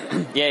joke.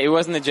 Yeah, it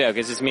wasn't a joke.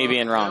 It's just me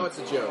being wrong. Now it's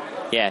a joke.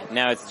 Yeah,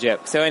 now it's a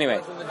joke. So anyway.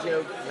 It wasn't a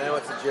joke. Now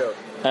it's a joke.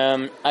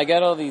 I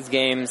got all these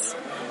games,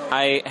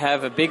 I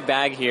have a big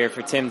bag here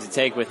for Tim to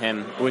take with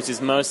him, which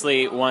is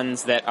mostly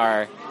ones that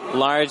are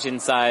large in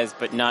size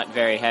but not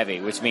very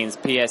heavy, which means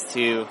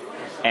PS2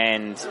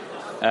 and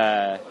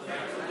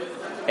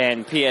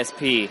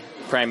PSP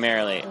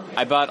primarily.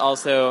 I bought all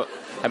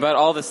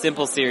the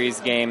Simple Series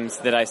games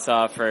that I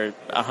saw for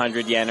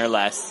 100 yen or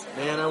less.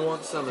 Man, I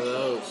want some of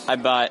those. I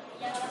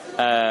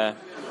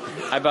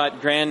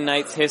bought Grand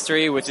Knight's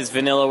History, which is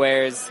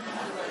Vanillaware's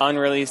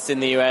unreleased in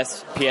the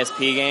US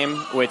PSP game,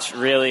 which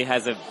really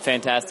has a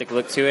fantastic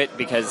look to it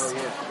because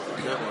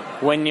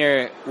when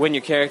your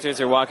characters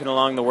are walking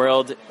along the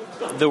world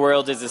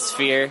is a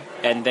sphere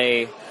and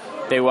they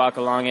walk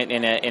along it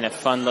in a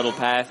fun little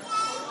path.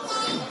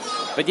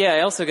 But yeah, I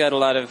also got a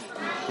lot of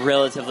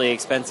relatively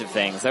expensive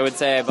things. I would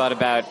say I bought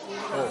about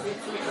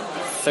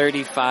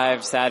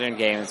 35 Saturn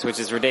games, which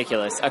is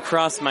ridiculous,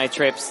 across my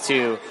trips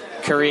to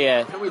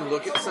Korea. Can we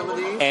look at some of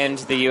these? And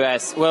the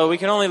US. Well, we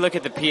can only look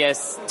at the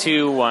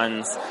PS2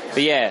 ones.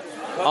 But yeah,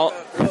 I'll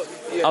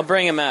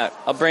bring them out.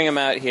 I'll bring them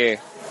out here.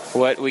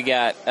 What we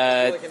got?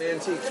 Like an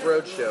Antiques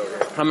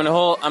Roadshow. I'm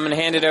gonna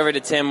hand it over to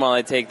Tim while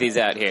I take these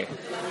out here.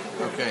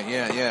 Okay,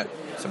 yeah.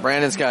 So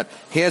Brandon's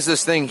he has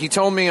this thing. He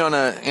told me in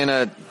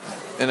a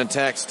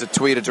text to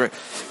tweet a direct.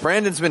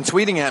 Brandon's been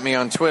tweeting at me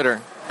on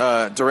Twitter,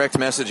 direct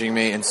messaging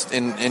me in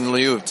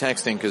lieu of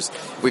texting because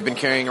we've been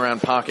carrying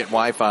around pocket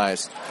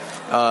Wi-Fi's.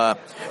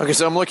 Okay,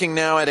 so I'm looking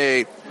now at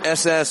a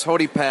SS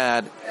Hodi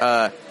pad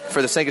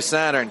for the Sega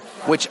Saturn,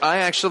 which I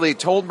actually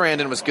told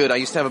Brandon was good. I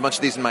used to have a bunch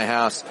of these in my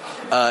house.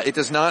 It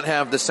does not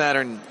have the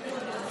Saturn,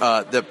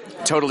 the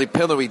totally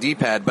pillowy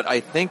D-pad, but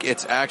I think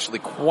it's actually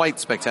quite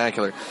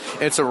spectacular.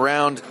 It's a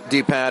round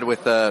D-pad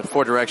with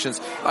 4 directions.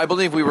 I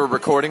believe we were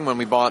recording when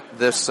we bought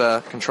this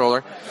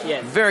controller.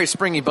 Yes. Very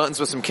springy buttons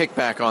with some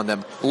kickback on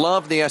them.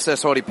 Love the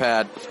SS Hodi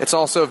pad. It's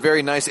also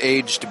very nice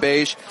aged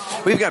beige.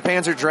 We've got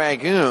Panzer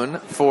Dragoon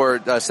for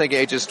Sega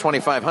Ages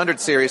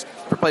 2500 series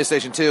for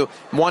PlayStation 2.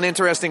 One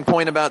interesting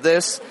point about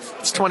this,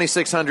 it's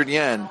 2,600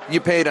 yen. You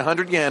paid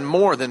 100 yen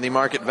more than the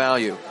market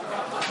value,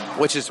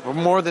 which is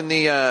more than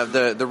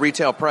the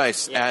retail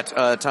price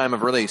at time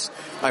of release.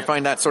 I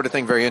find that sort of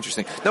thing very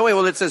interesting. No, wait,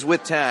 well, it says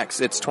with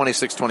tax, it's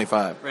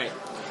 $26.25. Right.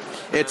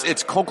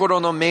 It's Kokoro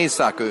no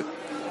Meisaku,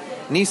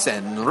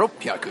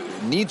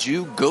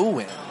 2,625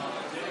 yen.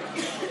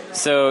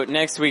 So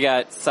next we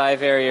got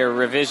Cyvarier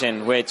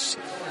Revision, which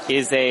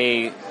is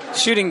a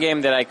shooting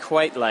game that I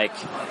quite like.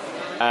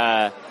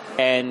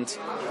 And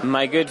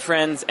my good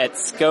friends at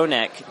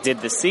Skonek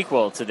did the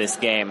sequel to this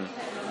game.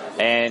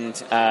 And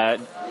at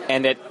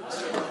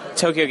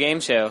Tokyo Game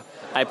Show,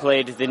 I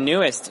played the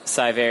newest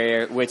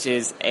Cyvarier, which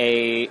is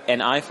an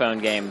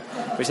iPhone game,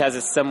 which has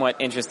a somewhat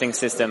interesting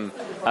system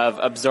of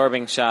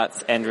absorbing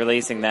shots and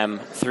releasing them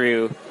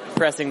through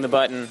pressing the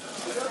button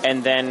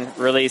and then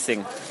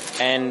releasing.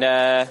 And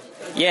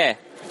yeah,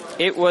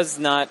 it was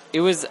a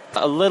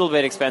little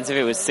bit expensive.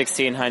 It was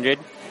 $1,600,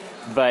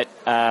 but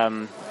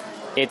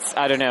it's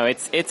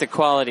a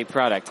quality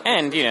product.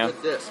 And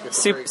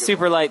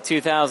Super Light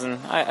 2000,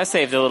 I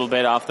saved a little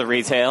bit off the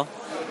retail.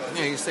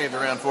 Yeah, you saved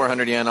around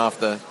 400 yen off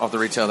the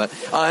retail.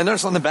 I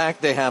noticed on the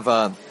back they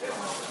have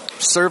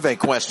survey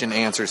question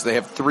answers. They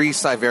have 3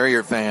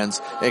 Cyvarier fans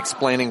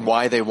explaining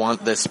why they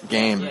want this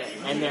game. Yeah,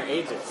 and their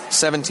ages.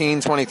 17,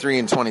 23,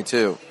 and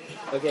 22.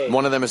 Okay.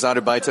 One of them is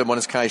Arubaita, one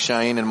is Kai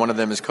Shain, and one of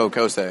them is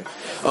Kokose.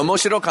 面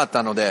白かっ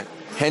たので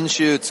編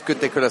集作っ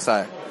てくだ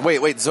さい.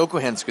 Wait,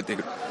 続編作って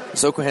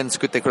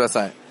くだ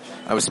さい.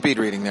 I was speed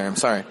reading there, I'm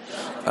sorry.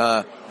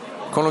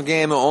 この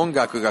ゲーム音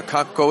楽が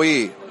かっこ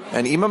いい.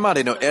 And 今ま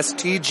での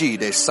STG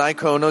で最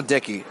高の出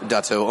来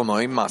だと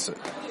思います.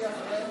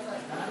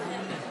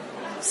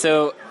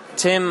 So,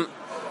 Tim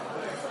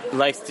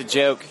likes to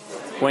joke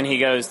when he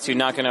goes to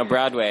Nakano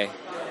Broadway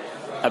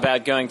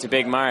about going to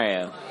Big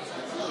Mario.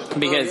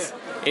 Because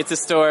it's a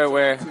store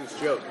where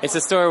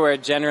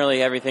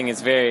generally everything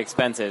is very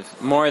expensive,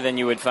 more than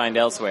you would find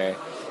elsewhere,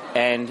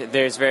 and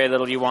there's very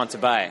little you want to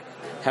buy.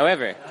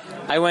 However,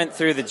 I went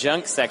through the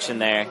junk section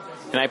there,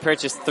 and I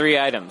purchased 3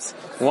 items.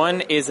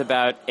 One is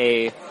about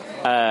a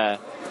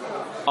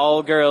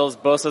all-girls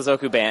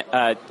Bosozoku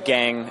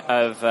gang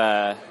of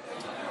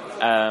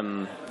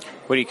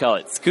what do you call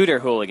it? Scooter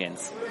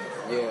hooligans.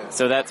 Yeah.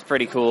 So that's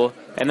pretty cool.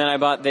 And then I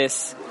bought I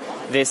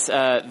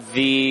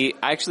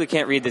actually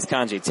can't read this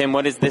kanji. Tim,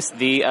 what is this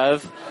the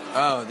of?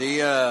 Oh, the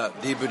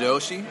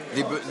Budoshi?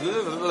 The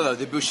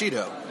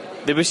Bushido.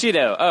 The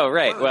Bushido. Oh,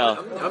 right.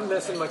 Well, I'm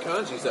messing my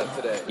kanjis up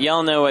today.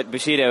 Y'all know what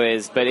Bushido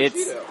is, but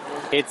it's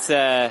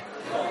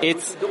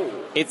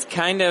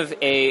kind of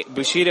a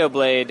Bushido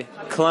blade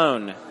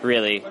clone,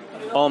 really,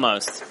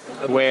 almost,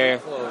 where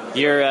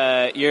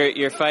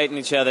you're fighting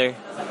each other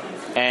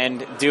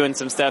and doing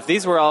some stuff.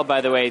 These were all,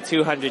 by the way,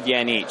 200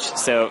 yen each,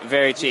 so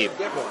very cheap.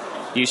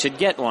 You should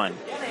get one.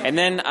 And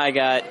then I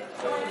got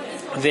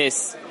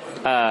this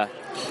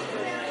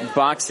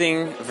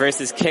boxing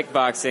versus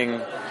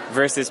kickboxing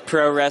versus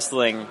pro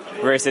wrestling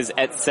versus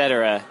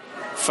etc.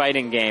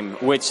 fighting game,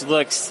 which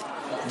looks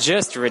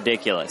just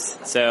ridiculous.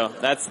 So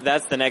that's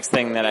the next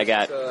thing that I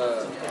got.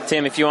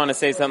 Tim, if you want to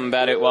say something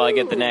about it while I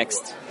get the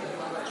next.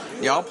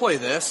 Yeah, I'll play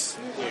this.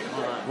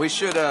 We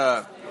should,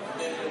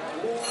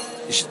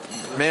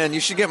 you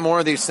should get more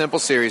of these Simple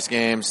Series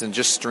games and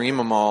just stream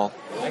them all.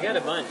 I got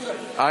a bunch.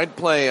 I'd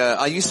play,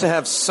 I used to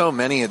have so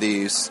many of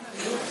these.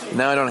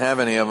 Now I don't have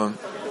any of them.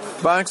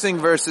 Boxing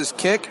versus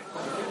kick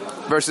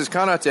versus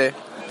karate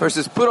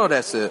versus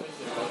puroresu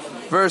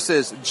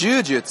versus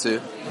jujutsu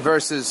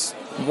versus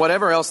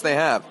whatever else they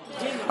have.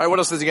 All right, what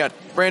else has he got?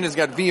 Brandon's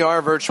got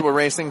VR virtual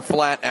racing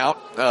flat out.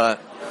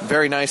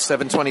 Very nice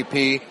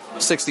 720p,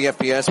 60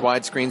 FPS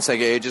widescreen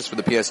Sega Ages for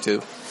the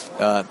PS2.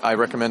 I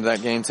recommend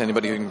that game to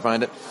anybody who can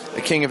find it.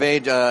 The King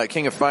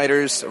of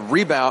Fighters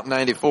Rebout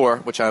 94,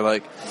 which I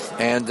like,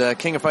 and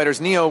King of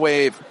Fighters Neo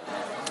Wave,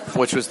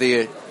 which was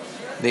the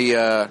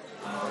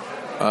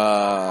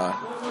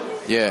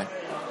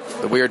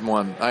weird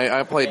one.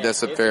 I played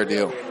this at Fair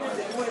Deal.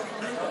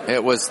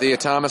 It was the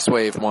Thomas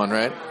Wave one,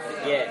 right?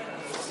 Yeah.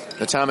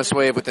 The Thomas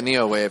Wave with the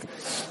Neo Wave.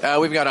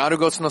 We've got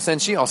Arugotsu no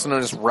Senshi, also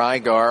known as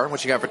Rygar,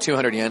 which you got for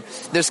 200 yen.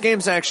 This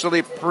game's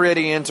actually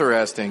pretty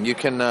interesting. You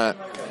can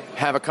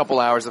have a couple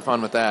hours of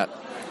fun with that.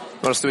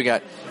 What else do we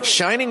got?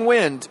 Shining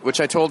Wind, which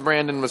I told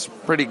Brandon was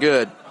pretty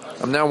good.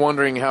 I'm now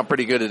wondering how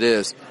pretty good it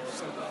is.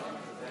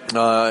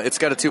 It's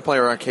got a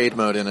 2-player arcade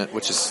mode in it,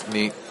 which is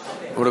neat.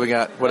 What do we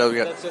got? What else we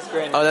got? That's just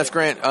Grand. Oh, that's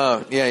Grant.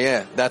 Oh,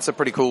 yeah. That's a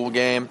pretty cool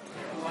game.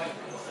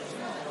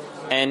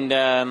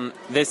 And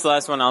this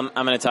last one I'm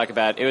going to talk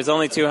about. It was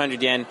only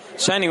 200 yen.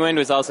 Shining Wind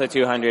was also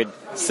 200.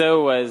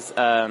 So was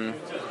Rygar.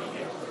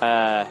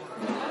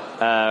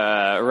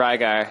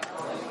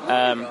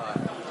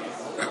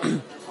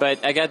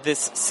 But I got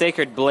this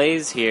Sacred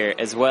Blaze here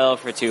as well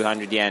for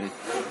 200 yen.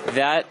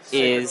 That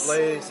is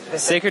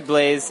Sacred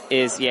Blaze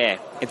is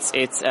it's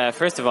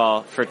first of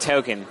all for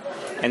token,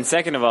 and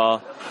second of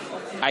all,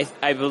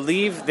 I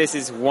believe this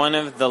is one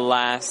of the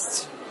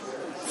last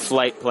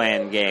Flight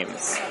Plan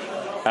games.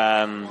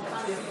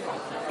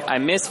 I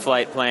miss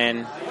Flight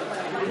Plan.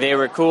 They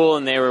were cool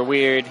and they were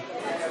weird,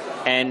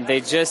 and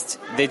they just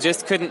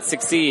couldn't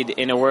succeed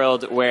in a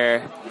world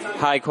where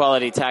high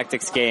quality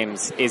tactics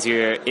games is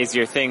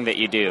your thing that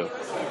you do.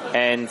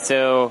 And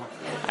so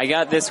I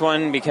got this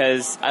one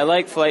because I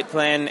like Flight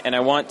Plan and I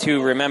want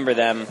to remember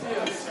them.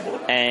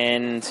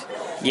 And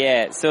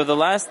yeah, so the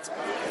last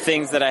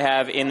things that I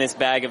have in this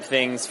bag of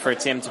things for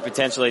Tim to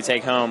potentially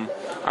take home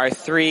are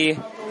 3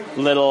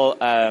 little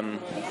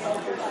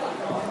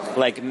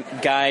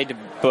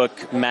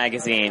guidebook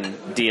magazine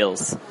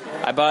deals.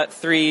 I bought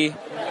 3.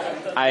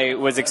 I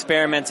was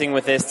experimenting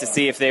with this to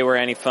see if they were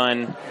any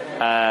fun.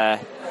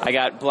 I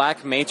got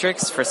Black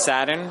Matrix for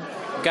Saturn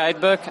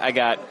guidebook. I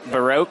got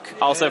Baroque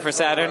also for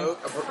Saturn.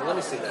 Let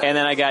me see that. And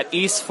then I got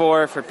East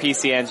 4 for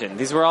PC Engine.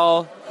 These were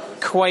all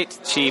quite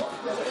cheap,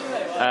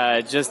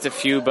 just a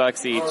few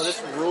bucks each. Oh,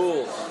 this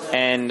rules.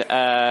 And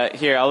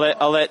here,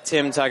 I'll let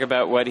Tim talk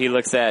about what he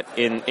looks at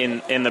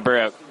in the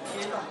Baroque.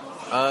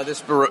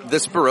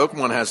 This Baroque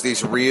one has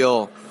these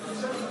real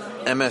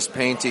MS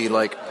Painty,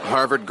 like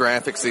Harvard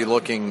graphicsy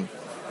looking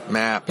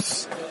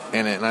maps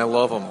in it, and I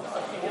love them.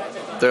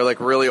 They're like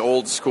really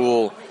old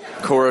school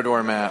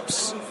corridor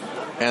maps,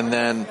 and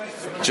then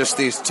just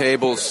these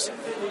tables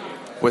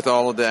with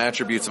all of the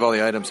attributes of all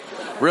the items.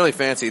 Really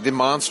fancy. This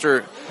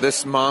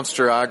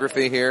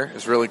monsterography here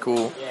is really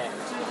cool.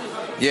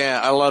 Yeah,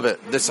 I love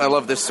it. I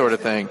love this sort of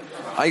thing.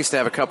 I used to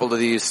have a couple of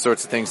these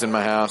sorts of things in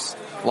my house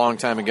a long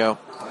time ago.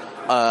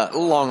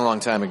 Long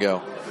time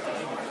ago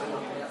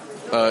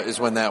is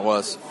when that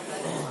was.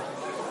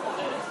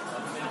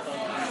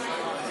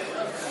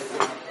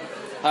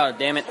 Oh,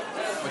 damn it.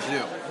 What'd you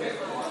do?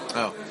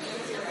 Oh.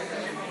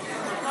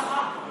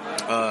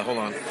 Hold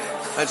on.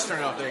 I just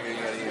turned it off. There you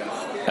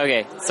go.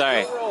 Okay,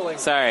 sorry.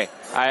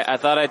 I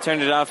thought I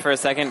turned it off for a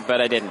second, but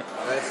I didn't.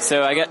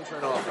 So I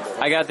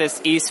got this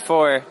East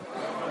 4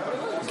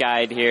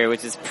 guide here,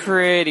 which is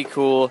pretty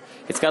cool.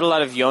 It's got a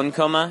lot of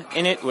Yonkoma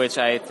in it, which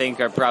I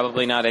think are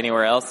probably not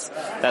anywhere else.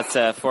 That's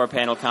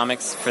 4-panel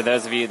comics for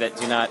those of you that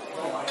do not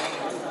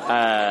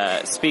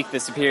speak the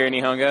superior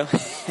Nihongo. The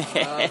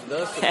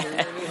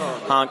superior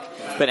Nihongo. Honk.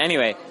 But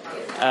anyway,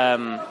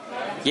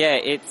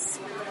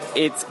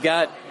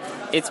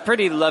 it's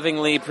pretty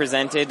lovingly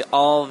presented.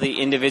 All the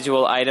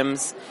individual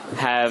items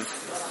have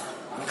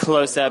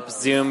close-up,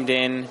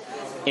 zoomed-in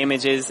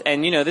images.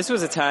 And, this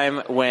was a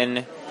time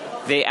when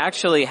they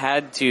actually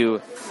had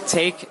to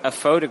take a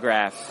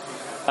photograph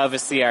of a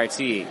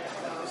CRT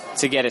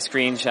to get a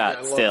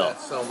screenshot still. That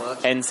so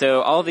much. And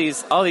so all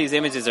these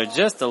images are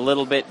just a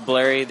little bit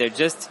blurry. They're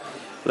just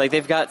like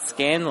they've got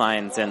scan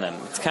lines in them.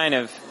 It's kind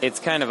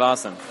of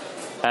awesome.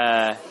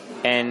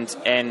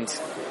 And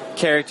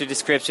character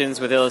descriptions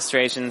with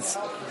illustrations.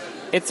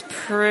 It's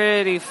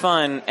pretty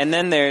fun. And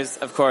then there's,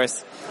 of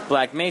course,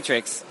 Black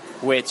Matrix,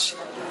 which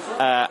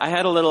I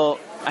had a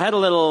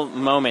little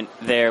moment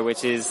there,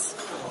 which is,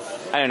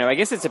 I don't know, I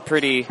guess it's a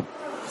pretty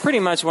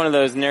much one of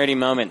those nerdy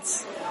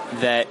moments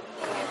that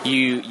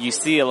you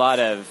see a lot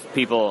of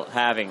people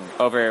having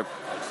over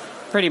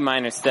pretty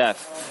minor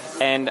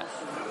stuff. And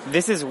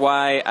this is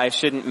why I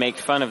shouldn't make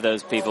fun of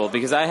those people,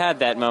 because I had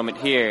that moment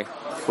here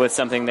with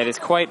something that is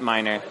quite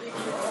minor.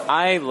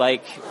 I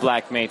like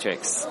Black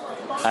Matrix.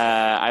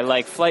 I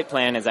like Flight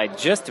Plan, as I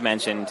just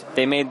mentioned.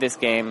 They made this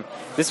game.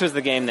 This was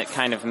the game that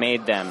kind of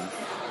made them.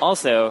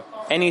 Also,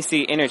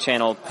 NEC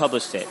Interchannel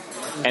published it.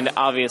 And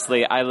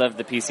obviously, I love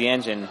the PC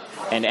Engine,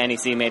 and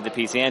NEC made the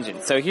PC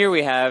Engine. So here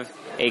we have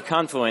a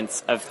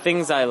confluence of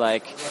things I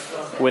like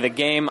with a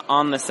game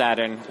on the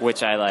Saturn,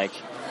 which I like.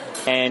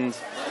 And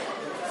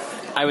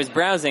I was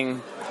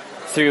browsing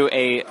through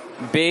a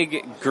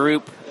big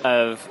group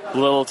of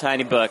little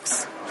tiny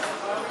books,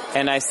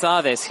 and I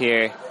saw this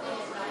here,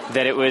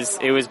 that it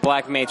was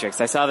Black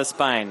Matrix. I saw the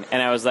spine, and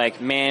I was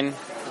like, man,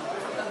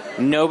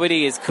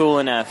 nobody is cool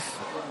enough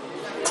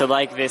to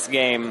like this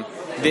game.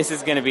 This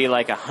is going to be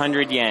like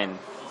 100 yen.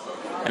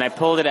 And I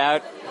pulled it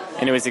out,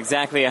 and it was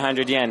exactly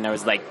 100 yen. And I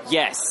was like,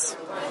 yes.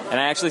 And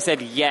I actually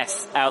said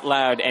yes out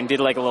loud and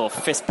did like a little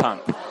fist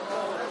pump.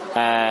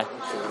 I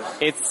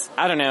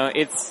don't know,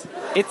 it's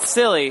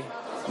silly,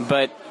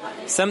 but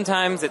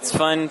sometimes it's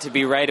fun to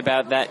be right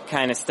about that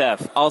kind of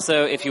stuff.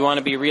 Also, if you want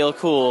to be real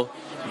cool,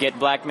 get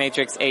Black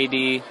Matrix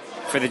AD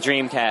for the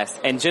Dreamcast,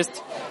 and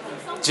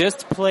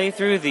just play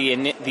through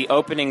the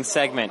opening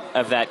segment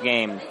of that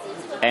game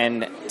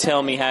and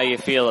tell me how you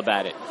feel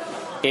about it.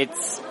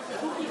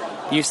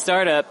 You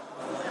start up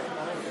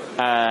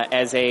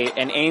as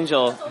an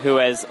angel who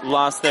has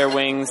lost their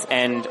wings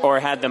or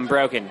had them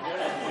broken,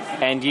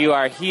 and you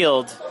are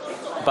healed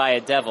by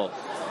a devil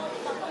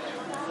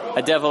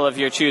of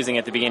your choosing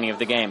at the beginning of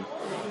the game.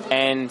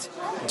 And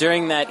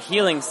during that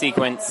healing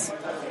sequence,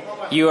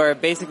 you are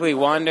basically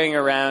wandering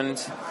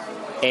around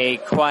a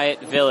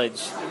quiet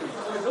village,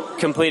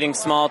 completing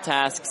small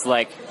tasks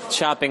like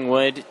chopping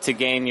wood to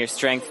gain your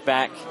strength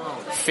back,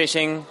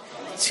 fishing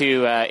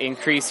to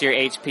increase your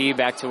HP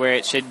back to where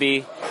it should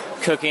be,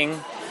 cooking,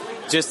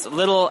 just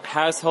little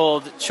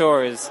household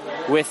chores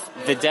with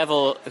the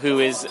devil who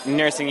is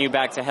nursing you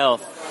back to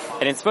health.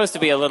 And it's supposed to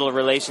be a little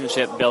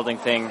relationship building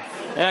thing.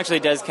 It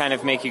actually does kind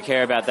of make you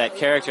care about that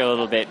character a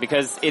little bit,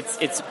 because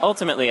it's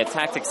ultimately a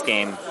tactics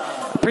game,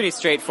 a pretty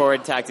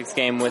straightforward tactics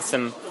game with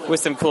some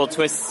cool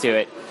twists to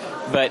it.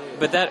 But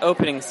that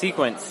opening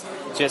sequence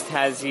just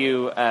has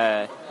you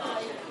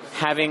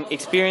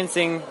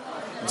experiencing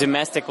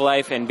domestic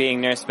life and being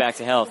nursed back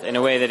to health in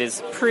a way that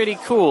is pretty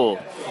cool.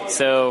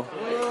 So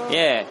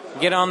yeah,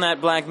 get on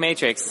that Black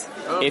Matrix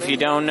if you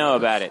don't know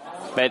about it.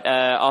 But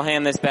I'll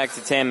hand this back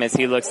to Tim as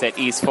he looks at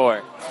Ys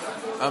 4.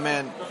 Oh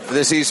man,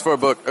 this Ys 4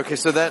 book. Okay,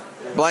 so that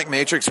Black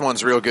Matrix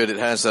one's real good. It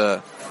has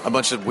a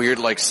bunch of weird,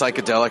 like,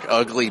 psychedelic,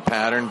 ugly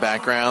pattern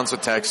backgrounds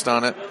with text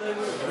on it.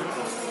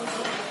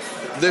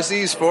 This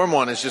Ys 4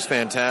 one is just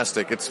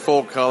fantastic. It's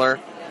full color.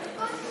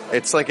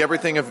 It's like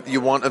everything you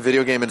want a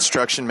video game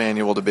instruction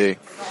manual to be.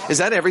 Is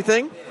that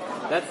everything?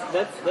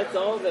 That's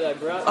all that I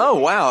brought. Oh,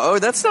 wow. Oh,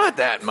 that's not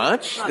that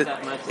much. Not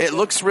that much. It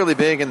looks really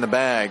big in the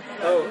bag.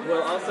 Oh,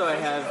 well, also I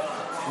have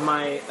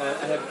I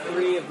have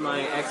 3 of my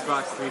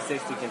Xbox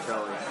 360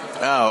 controllers.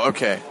 Oh,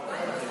 okay.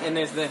 And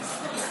there's this.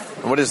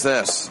 What is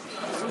this?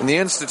 In the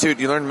Institute,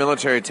 you learn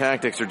military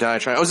tactics or die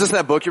trying. Oh, is this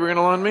that book you were going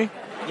to loan me?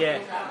 Yeah.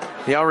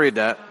 Yeah, I'll read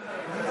that.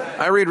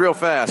 I read real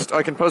fast.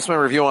 I can post my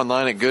review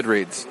online at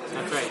Goodreads.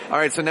 That's right. All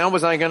right, so now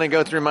was I going to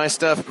go through my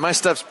stuff? My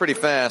stuff's pretty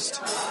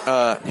fast.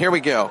 Here we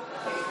go.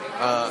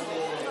 All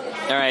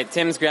right,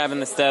 Tim's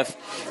grabbing the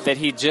stuff that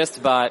he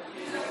just bought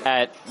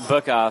at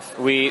Book Off.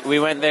 We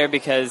went there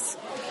because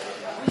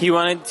he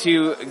wanted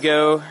to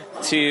go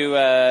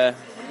to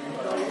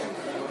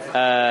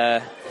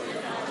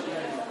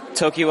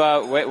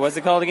Tokiwa. What's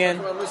it called again?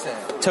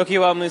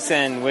 Tokiwa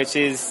Musen, which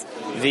is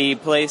the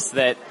place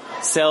that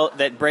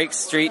breaks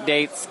street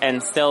dates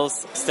and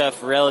sells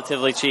stuff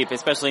relatively cheap,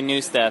 especially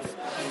new stuff,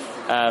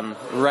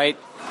 right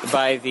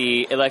by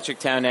the Electric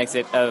Town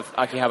exit of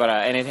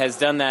Akihabara, and it has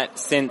done that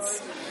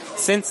since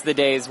the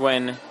days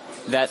when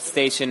that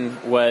station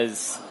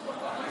was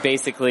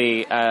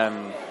basically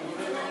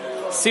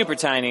super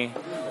tiny.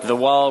 The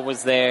wall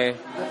was there,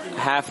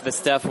 half the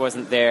stuff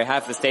wasn't there,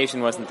 half the station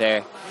wasn't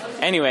there.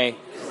 Anyway,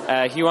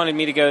 he wanted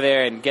me to go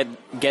there and get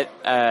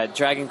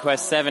Dragon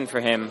Quest VII for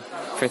him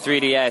for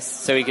 3DS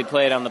so he could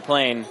play it on the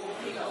plane,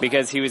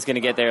 because he was going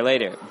to get there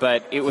later.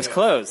 But it was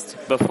closed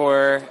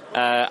before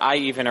I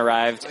even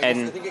arrived. I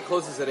think it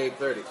closes at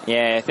 8:30.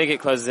 Yeah, I think it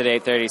closes at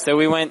 8:30. So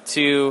we went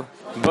to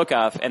Book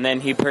Off, and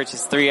then he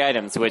purchased 3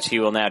 items, which he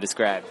will now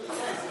describe.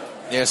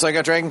 Yeah, so I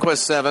got Dragon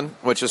Quest VII,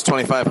 which was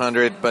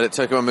 $2,500, but at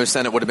Tokyo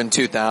Musen it would have been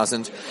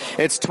 $2,000.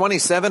 It's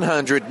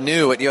 $2,700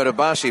 new at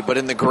Yodobashi, but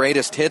in the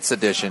Greatest Hits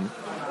edition,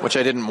 which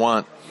I didn't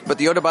want. But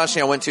the Yodobashi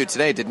I went to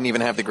today didn't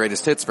even have the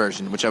Greatest Hits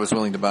version, which I was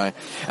willing to buy.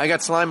 I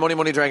got Slime Moni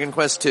Moni Dragon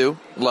Quest II,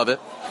 love it.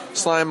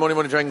 Slime Moni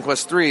Moni Dragon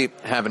Quest III,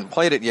 haven't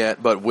played it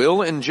yet, but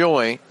will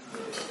enjoy.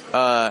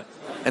 And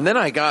then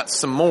I got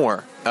some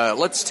more.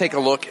 Let's take a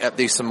look at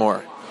these some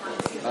more.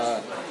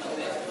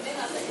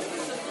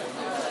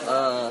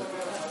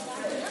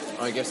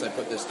 I guess I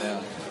put this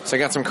down. So I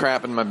got some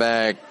crap in my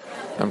bag.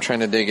 I'm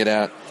trying to dig it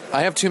out.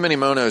 I have too many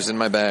monos in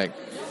my bag.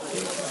 Wait,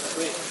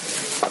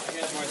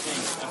 here's more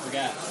things. I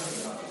forgot.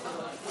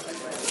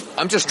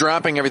 I'm just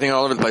dropping everything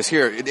all over the place.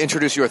 Here,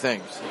 introduce your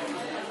things.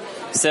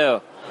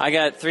 So, I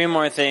got 3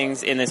 more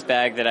things in this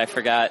bag that I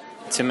forgot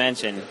to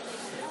mention.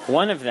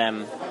 One of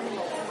them,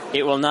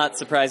 it will not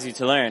surprise you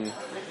to learn,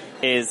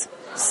 is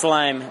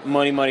Slime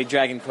Mori Mori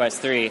Dragon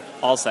Quest 3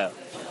 also,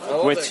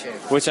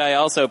 which I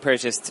also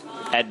purchased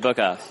at Book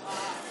Off.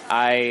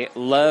 I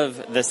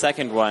love the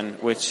second one,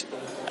 which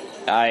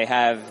I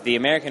have the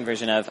American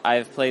version of.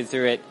 I've played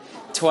through it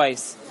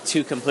twice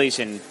to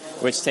completion,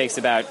 which takes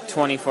about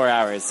 24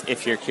 hours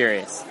if you're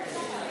curious.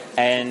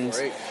 And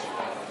Great.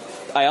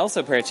 I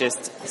also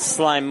purchased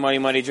Slime Mori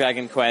Mori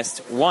Dragon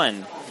Quest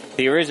 1,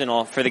 the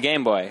original for the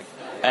Game Boy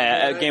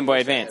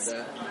Advance,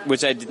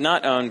 which I did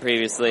not own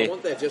previously. I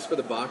want that just for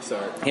the box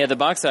art. Yeah, the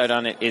box art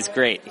on it is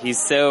great.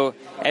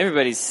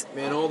 Everybody's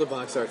all the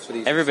box arts for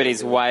these.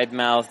 Everybody's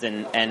wide-mouthed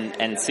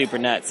and super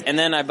nuts. And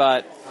then I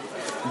bought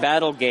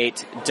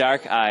Battlegate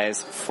Dark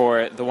Eyes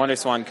for the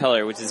WonderSwan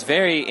color, which is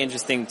very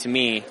interesting to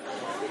me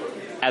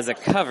as a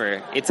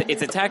cover. It's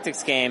a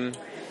tactics game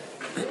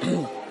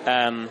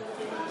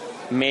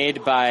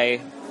made by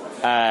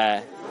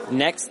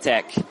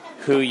Nextech,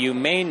 who you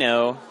may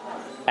know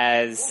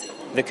as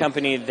the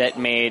company that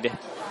made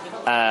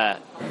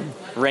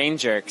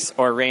Rangerx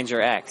or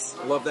Ranger X.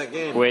 Love that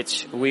game.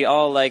 Which we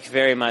all like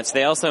very much.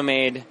 They also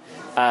made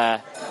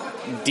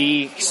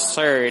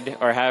D-Surd,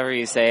 or however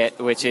you say it,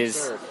 which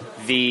is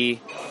the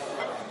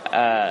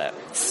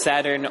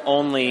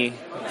Saturn-only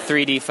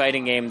 3D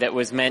fighting game that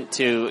was meant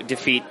to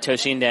defeat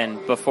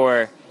Toshinden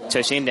before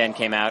Toshinden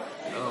came out.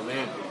 Oh,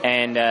 man.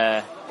 And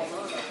I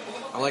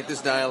like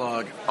this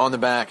dialogue on the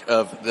back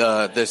of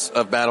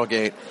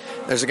Battlegate.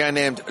 There's a guy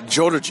named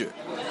Joruju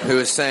who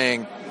is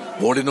saying,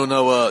 "Ore no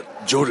na wa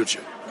Joruju.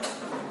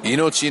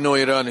 Inochi no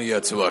iranu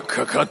yatsu wa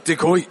kakatte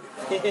koi."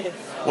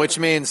 Which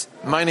means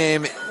my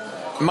name,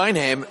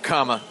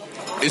 comma,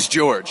 is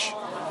George,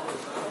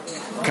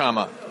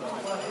 comma.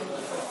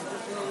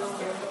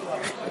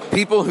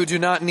 People who do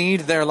not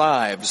need their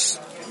lives,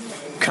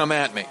 come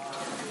at me.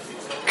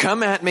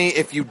 Come at me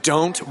if you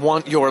don't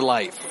want your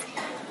life.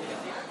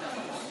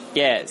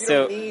 yeah,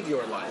 so Need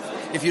your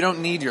life. If you don't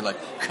need your life,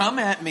 come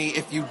at me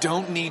if you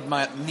don't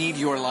need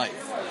your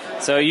life.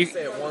 So you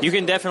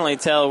can definitely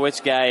tell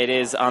which guy it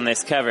is on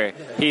this cover.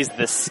 He's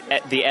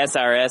the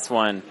SRS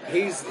one.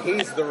 He's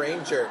the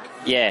rain jerk.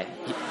 Yeah.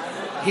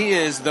 He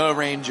is the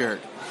rain jerk.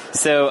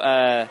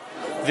 So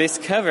this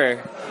cover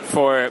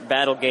for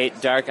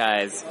Battlegate Dark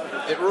Eyes,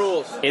 It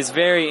rules. is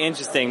very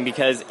interesting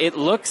because it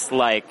looks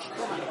like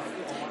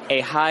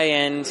a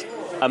high-end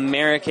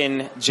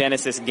American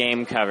Genesis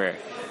game cover.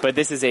 But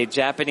this is a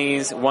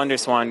Japanese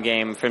WonderSwan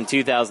game from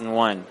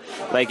 2001.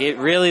 Like, it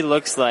really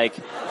looks like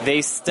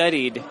they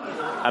studied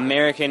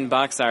American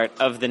box art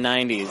of the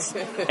 90s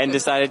and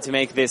decided to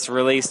make this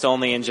released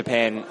only in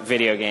Japan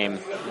video game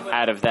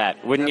out of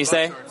that. Wouldn't you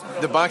say?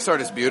 The box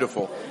art is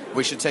beautiful.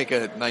 We should take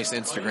a nice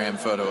Instagram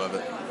photo of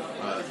it.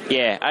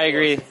 Yeah, I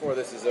agree. Before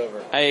this is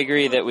over. I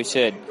agree that we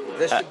should.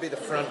 This should be the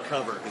front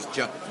cover.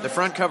 The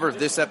front cover of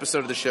this episode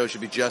of the show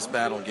should be just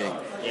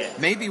Battlegate. Yeah.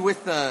 Maybe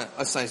with a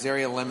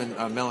Caesarea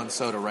melon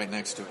soda right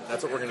next to it.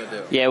 That's what we're going to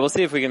do. Yeah, we'll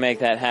see if we can make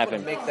that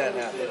happen. Make that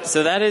happen.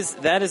 So that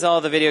is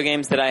all the video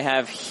games that I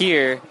have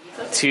here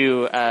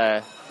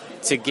to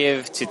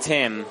give to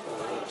Tim.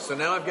 So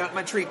now I've got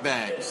my treat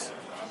bags.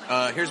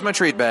 Here's my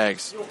treat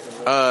bags.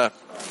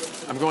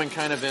 I'm going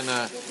kind of in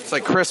it's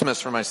like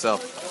Christmas for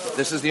myself.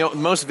 This is the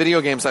most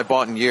video games I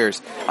bought in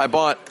years. I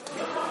bought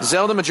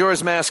Zelda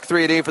Majora's Mask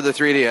 3D for the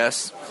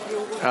 3DS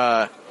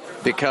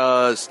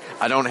because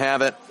I don't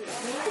have it.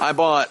 I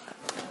bought,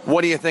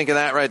 what do you think of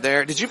that right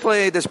there? Did you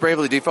play this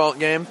Bravely Default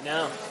game?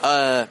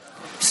 No.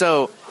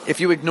 So if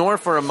you ignore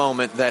for a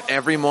moment that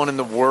everyone in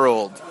the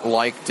world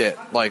liked it,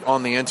 like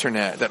on the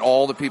internet, that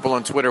all the people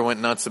on Twitter went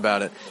nuts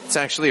about it, it's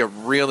actually a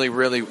really,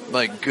 really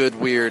like good,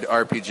 weird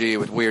RPG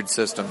with weird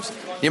systems.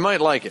 You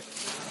might like it.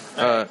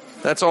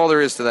 That's all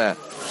there is to that.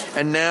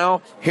 And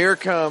now, here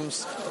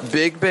comes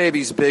Big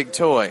Baby's big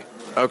toy.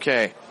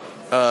 Okay.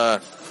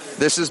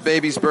 This is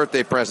Baby's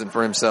birthday present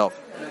for himself.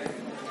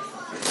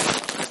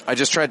 I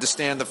just tried to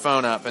stand the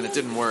phone up and it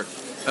didn't work.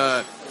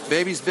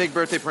 Baby's big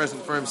birthday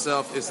present for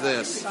himself is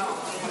this.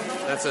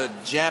 That's a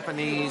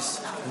Japanese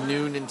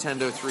new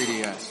Nintendo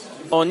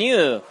 3DS. Oh,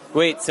 new.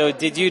 Wait, so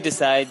did you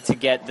decide to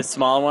get the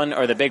small one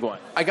or the big one?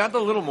 I got the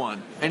little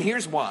one, and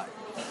here's why.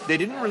 They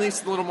didn't release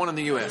the little one in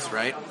the U.S.,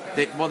 right?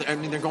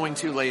 They're going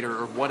to later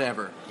or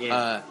whatever.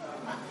 Yeah.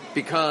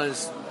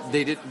 Because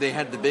they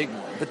had the big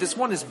one. But this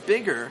one is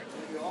bigger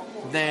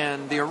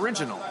than the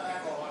original,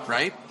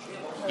 right?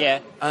 Yeah.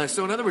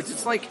 So in other words,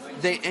 it's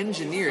like they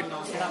engineered.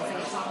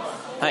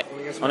 Hi.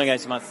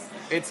 Onegaishimasu.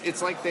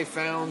 It's like they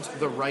found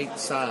the right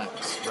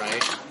size,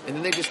 right? And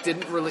then they just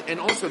didn't really. And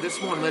also,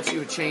 this one lets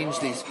you change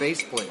these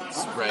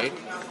faceplates, right?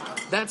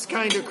 That's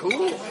kind of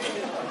cool.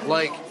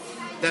 Like,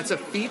 that's a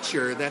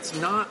feature that's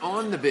not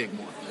on the big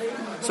one.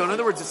 So in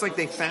other words, it's like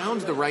they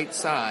found the right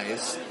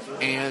size,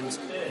 and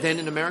then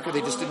in America they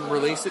just didn't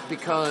release it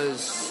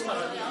because,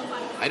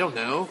 I don't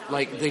know,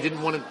 like they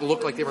didn't want to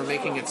look like they were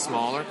making it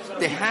smaller.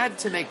 They had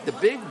to make the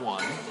big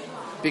one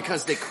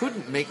because they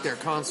couldn't make their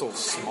console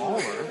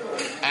smaller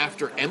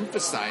after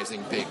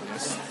emphasizing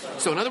bigness.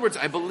 So in other words,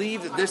 I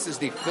believe that this is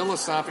the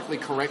philosophically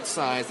correct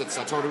size that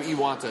Satoru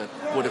Iwata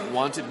would have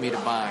wanted me to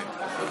buy,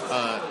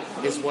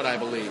 is what I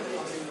believe.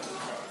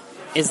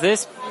 Is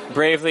this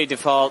Bravely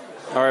Default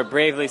or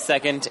Bravely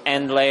Second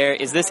End Layer?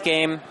 Is this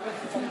game...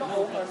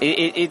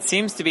 It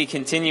seems to be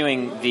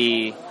continuing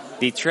the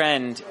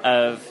trend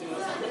of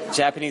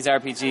Japanese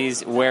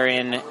RPGs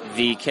wherein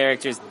the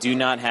characters do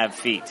not have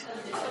feet.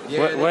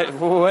 Yeah,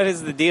 what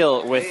is the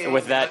deal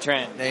with that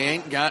trend? They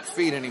ain't got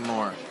feet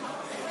anymore.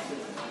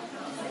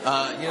 You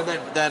know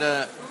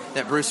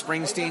that Bruce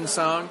Springsteen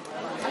song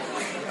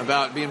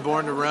about being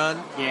born to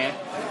run? Yeah.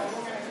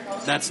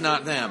 That's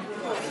not them.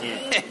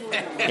 Yeah.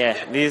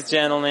 Yeah, these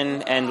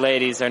gentlemen and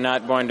ladies are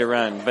not born to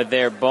run, but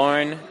they're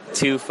born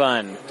to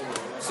fun.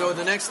 So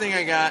the next thing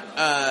I got,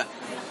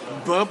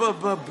 Boom,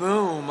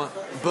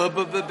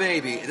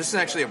 Baby. This is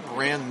actually a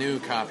brand new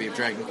copy of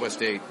Dragon Quest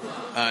VIII,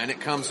 and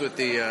it comes with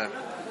the.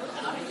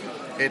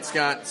 It's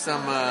got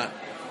some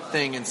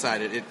thing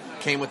inside it. It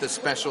came with a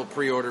special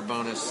pre-order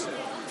bonus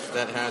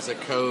that has a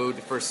code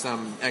for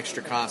some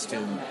extra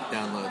costume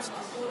downloads.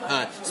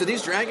 So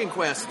these Dragon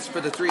Quests for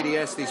the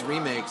 3DS, these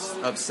remakes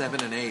of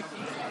 7 and 8,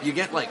 you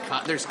get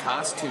there's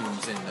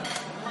costumes in them.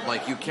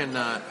 Like you can,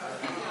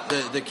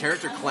 the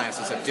character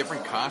classes have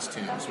different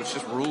costumes, which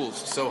just rules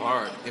so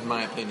hard, in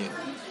my opinion.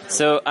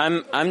 So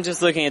I'm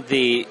just looking at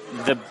the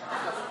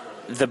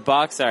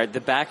box art,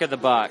 the back of the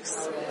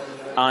box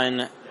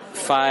on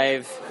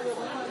 5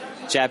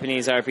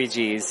 Japanese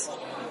RPGs.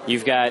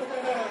 You've got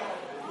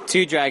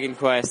 2 Dragon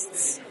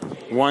Quests,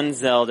 1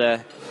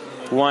 Zelda,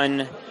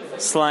 1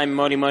 Slime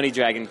Modi Modi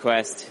Dragon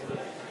Quest,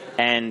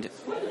 and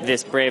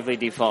this Bravely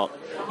Default.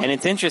 And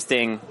it's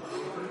interesting.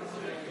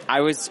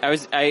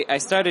 I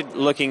started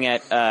looking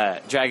at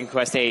Dragon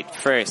Quest VIII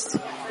first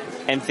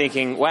and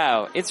thinking,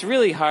 wow, it's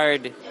really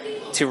hard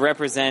to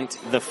represent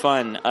the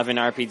fun of an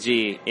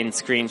RPG in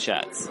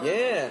screenshots.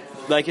 Yeah.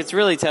 Like, it's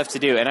really tough to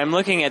do. And I'm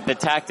looking at the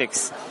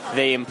tactics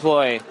they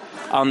employ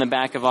on the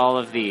back of all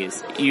of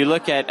these. You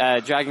look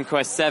at Dragon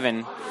Quest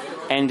VII,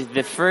 and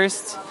the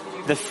first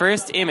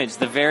image,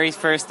 the very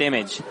first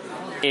image,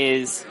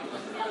 is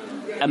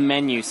a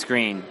menu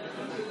screen.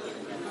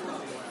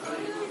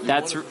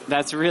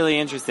 That's really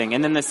interesting.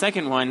 And then the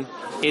second one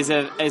is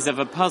of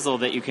a puzzle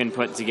that you can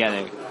put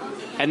together.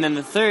 And then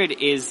the third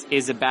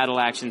is a battle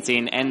action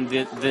scene, and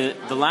the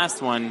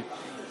last one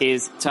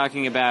is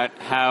talking about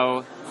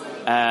how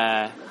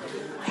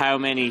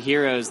many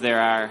heroes there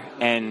are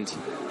and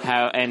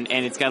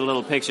it's got a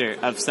little picture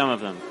of some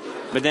of them.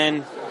 But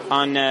then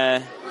on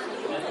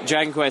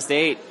Dragon Quest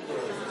VIII,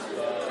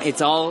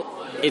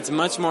 it's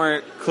much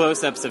more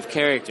close-ups of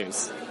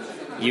characters.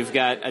 You've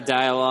got a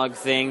dialogue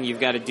thing, you've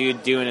got a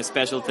dude doing a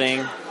special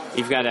thing,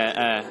 you've got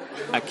a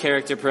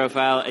character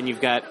profile, and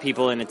you've got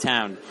people in a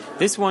town.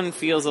 This one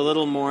feels a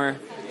little more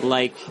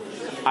like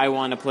I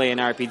want to play an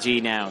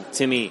RPG now,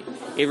 to me.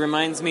 It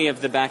reminds me of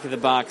the back of the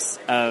box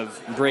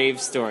of Brave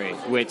Story,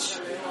 which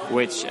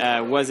was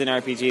an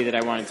RPG that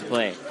I wanted to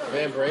play.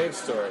 Man, Brave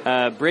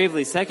Story.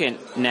 Bravely Second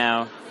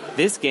now,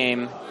 this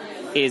game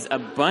is a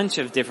bunch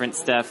of different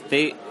stuff.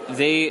 They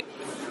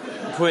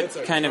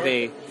put kind of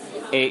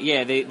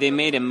they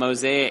made a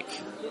mosaic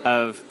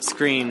of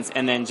screens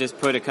and then just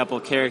put a couple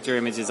character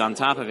images on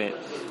top of it.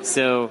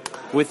 So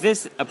with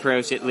this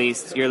approach, at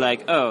least, you're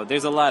like, oh,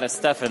 there's a lot of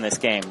stuff in this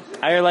game.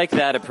 I like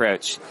that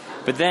approach.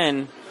 But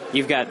then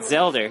you've got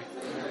Zelda,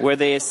 where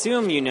they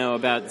assume you know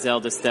about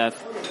Zelda stuff,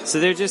 so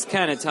they're just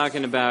kind of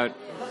talking about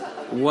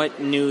what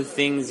new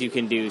things you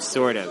can do,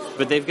 sort of.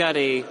 But they've got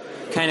a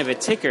kind of a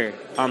ticker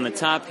on the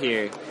top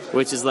here,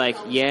 which is like,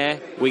 yeah,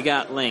 we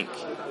got Link.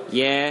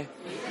 Yeah,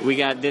 we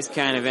got this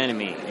kind of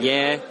enemy.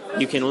 Yeah,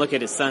 you can look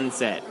at a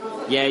sunset.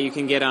 Yeah, you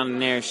can get on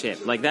an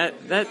airship. Like,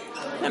 that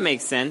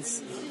makes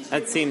sense.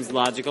 That seems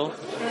logical.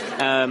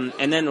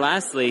 And then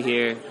lastly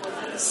here,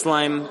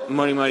 Slime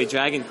Modi Modi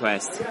Dragon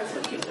Quest.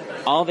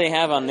 All they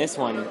have on this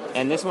one,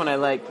 and this one I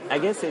like, I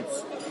guess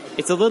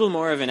it's a little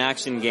more of an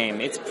action game.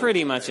 It's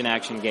pretty much an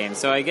action game,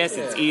 so I guess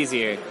it's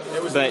easier.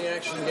 It was in the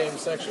action game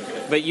section.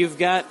 But you've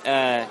got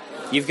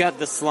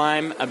the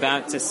slime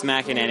about to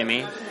smack an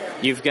enemy.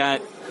 You've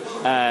got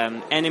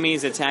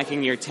enemies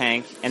attacking your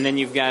tank, and then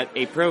you've got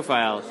a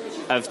profile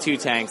of 2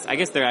 tanks. I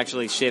guess they're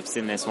actually ships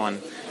in this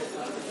one,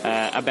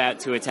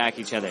 about to attack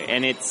each other.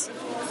 And each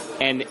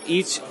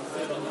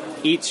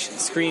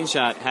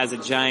screenshot has a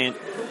giant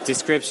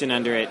description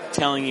under it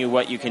telling you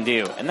what you can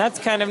do, and that's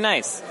kind of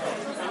nice.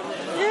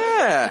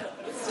 Yeah,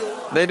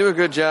 they do a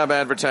good job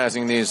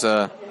advertising these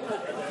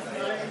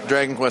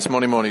Dragon Quest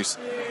Modi Modis.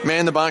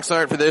 Man, the box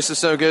art for this is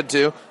so good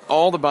too.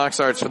 All the box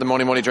arts for the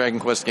Modi Modi Dragon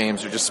Quest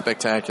games are just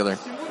spectacular.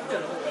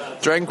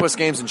 Dragon Quest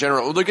games in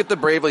general. Look at the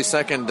Bravely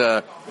Second.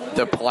 The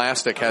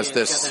plastic has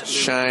this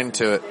shine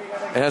to it.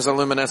 It has a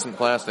luminescent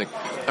plastic.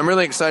 I'm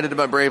really excited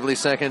about Bravely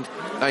Second.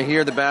 I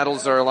hear the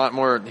battles are a lot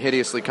more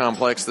hideously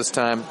complex this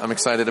time. I'm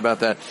excited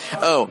about that.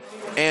 Oh,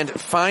 and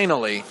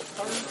finally,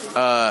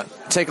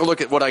 take a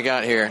look at what I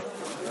got here.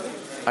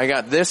 I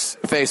got this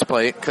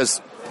faceplate, because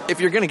if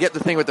you're going to get the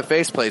thing with the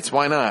faceplates,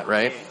 why not,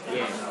 right?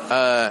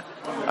 Yeah.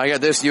 I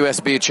got this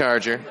USB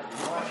charger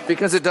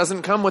because it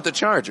doesn't come with a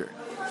charger.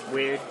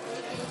 Weird.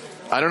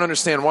 I don't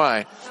understand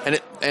why.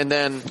 And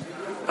then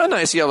a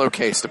nice yellow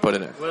case to put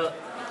it in. Well,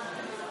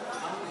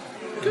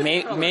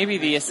 maybe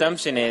the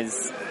assumption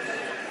is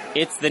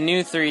it's the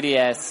new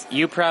 3DS.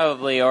 You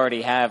probably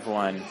already have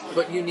one.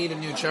 But you need a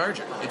new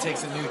charger. It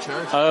takes a new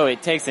charger. Oh,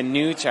 it takes a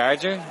new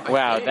charger?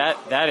 Wow,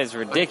 that is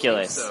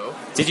ridiculous. I think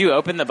so. Did you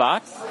open the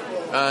box?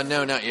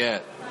 No, not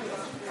yet.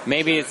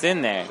 Maybe it's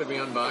in there. Should we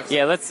unbox it?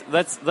 Yeah,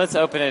 let's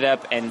open it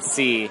up and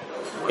see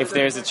if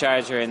there's a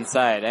charger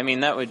inside. I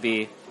mean,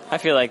 I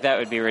feel like that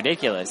would be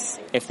ridiculous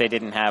if they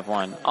didn't have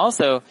one.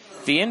 Also,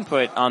 the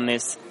input on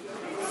this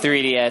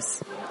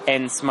 3DS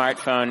and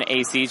smartphone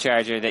AC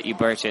charger that you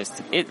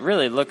purchased, it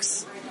really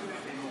looks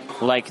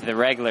like the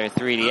regular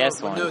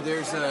 3DS one. No,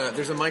 there's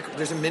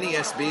a mini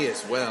SB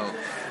as well.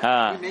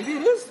 Maybe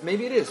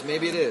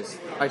it is.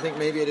 I think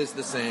maybe it is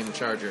the same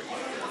charger.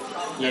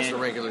 That's the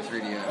regular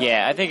 3DS.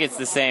 Yeah, I think it's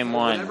the same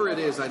one. Whatever it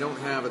is, I don't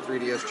have a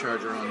 3DS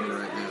charger on me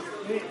right now.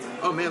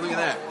 Oh man, look at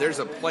that. There's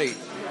a plate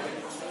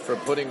for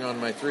putting on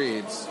my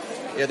 3s.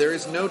 Yeah, there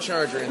is no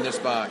charger in this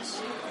box.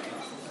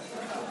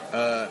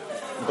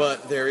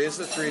 But there is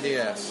a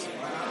 3DS.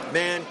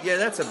 Man, yeah,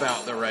 that's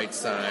about the right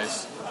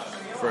size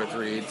for a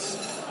 3s.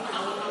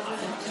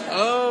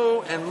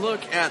 Oh, and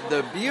look at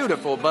the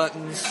beautiful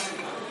buttons.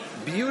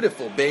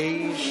 Beautiful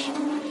beige.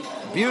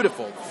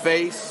 Beautiful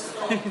face.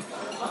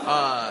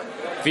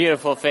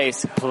 Beautiful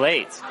face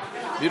plate.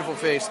 Beautiful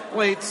face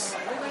plates.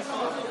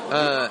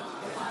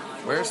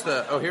 Here's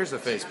the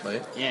face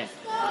plate. Yeah.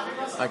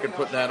 I could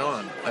put that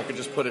on. I could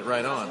just put it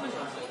right on.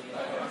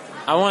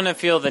 I want to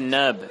feel the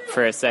nub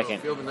for a second.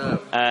 Feel the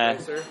nub.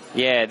 Eraser?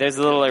 Yeah, there's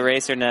a little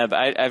eraser nub.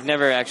 I've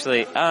never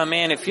actually... Oh,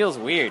 man, it feels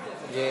weird.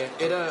 Yeah,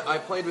 I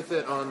played with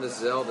it on the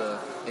Zelda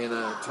in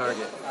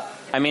Target.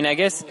 I mean, I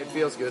guess... It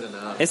feels good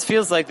enough. It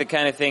feels like the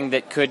kind of thing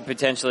that could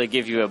potentially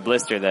give you a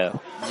blister,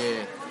 though.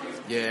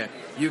 Yeah.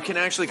 You can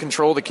actually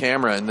control the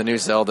camera in the new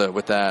Zelda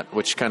with that,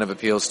 which kind of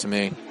appeals to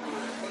me.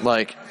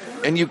 Like,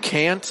 and you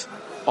can't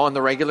on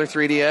the regular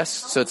 3DS,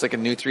 so it's like a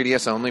new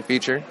 3DS only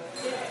feature.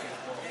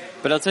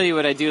 But I'll tell you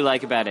what I do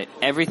like about it.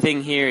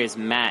 Everything here is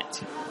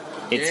matte.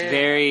 It's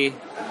very...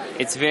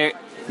 These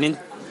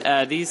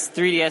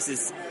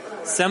 3DSs,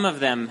 some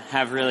of them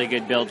have really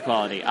good build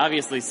quality.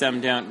 Obviously,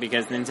 some don't,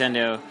 because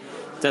Nintendo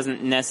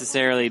doesn't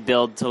necessarily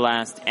build to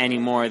last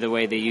anymore the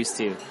way they used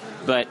to.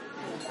 But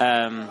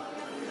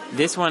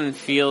this one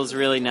feels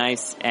really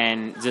nice,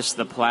 and just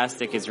the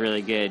plastic is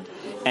really good.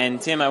 And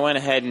Tim, I went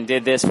ahead and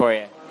did this for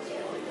you.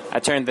 I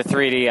turned the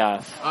 3D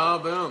off. Oh,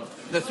 boom.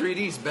 The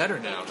 3D's better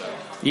now, though.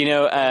 You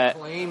know,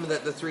 claim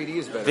that the 3D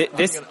is better.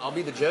 I'll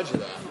be the judge of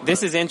that.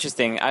 This is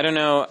interesting. I don't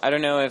know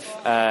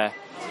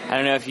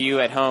if you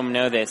at home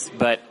know this,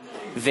 but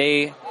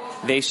they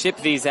ship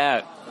these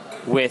out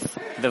with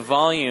the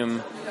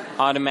volume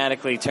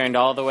automatically turned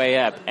all the way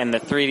up and the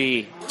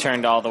 3D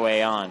turned all the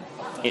way on.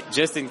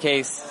 Just in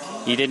case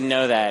you didn't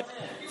know that,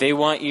 they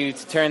want you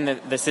to turn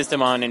the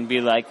system on and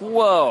be like,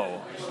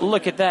 "Whoa,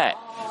 look at that."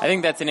 I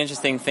think that's an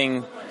interesting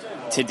thing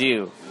to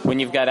do when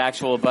you've got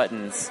actual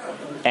buttons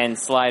and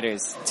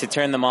sliders, to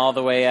turn them all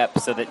the way up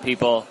so that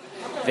people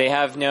they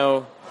have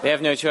no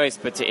choice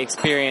but to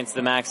experience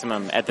the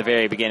maximum at the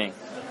very beginning.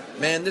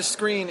 Man, this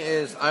screen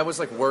I was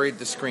like worried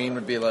the screen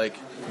would be like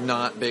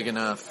not big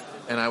enough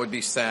and I would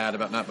be sad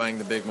about not buying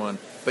the big one.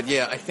 But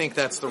yeah, I think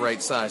that's the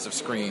right size of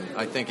screen.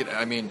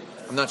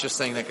 I'm not just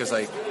saying that because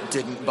I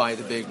didn't buy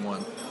the big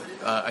one.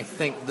 I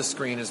think the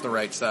screen is the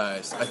right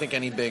size. I think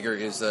any bigger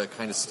is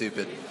kind of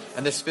stupid.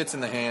 And this fits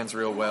in the hands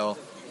real well.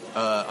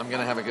 I'm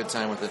going to have a good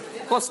time with it.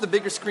 Plus, the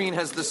bigger screen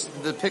has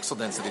the pixel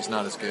density is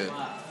not as good.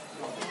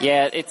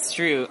 Yeah, it's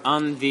true.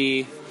 On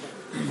the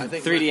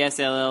 3DS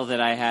LL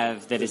that I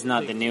have that is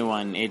not the new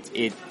one, it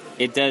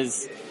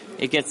gets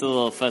a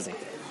little fuzzy.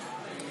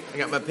 I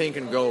got my pink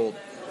and gold.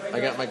 I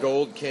got my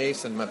gold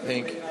case and my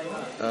pink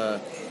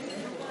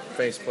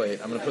faceplate.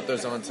 I'm going to put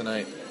those on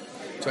tonight.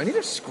 Do I need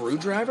a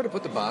screwdriver to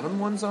put the bottom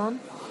ones on?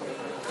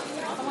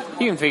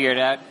 You can figure it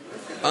out.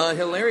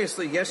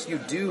 Hilariously, yes, you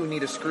do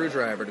need a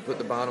screwdriver to put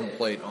the bottom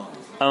plate on.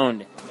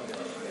 Owned.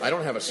 I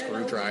don't have a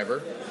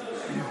screwdriver.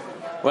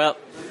 Well,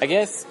 I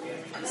guess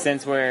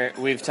since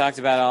we've talked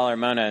about all our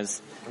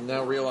monos, I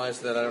now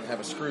realize that I don't have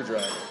a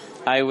screwdriver.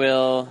 I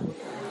will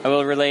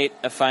relate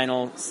a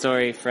final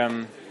story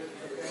from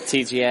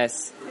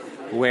TGS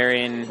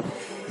wherein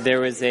there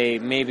was a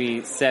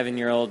maybe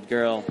 7-year-old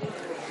girl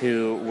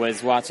who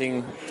was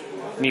watching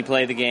us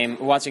play the game,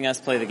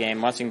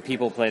 watching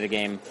people play the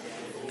game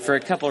for a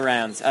couple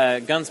rounds.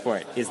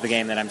 Gunsport is the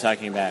game that I'm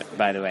talking about,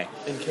 by the way.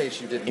 In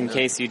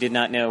case you did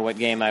not know what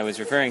game I was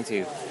referring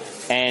to.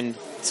 And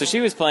so she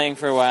was playing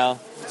for a while.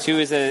 She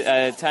was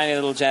a tiny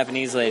little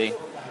Japanese lady.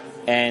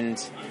 And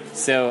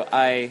so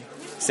I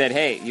said,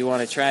 "Hey, you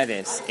want to try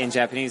this?" In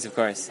Japanese, of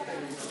course.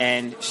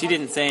 And she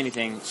didn't say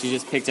anything. She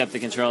just picked up the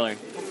controller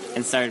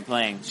and started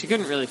playing. She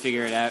couldn't really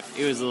figure it out.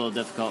 It was a little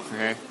difficult for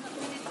her.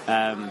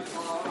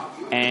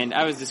 And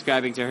I was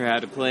describing to her how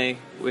to play,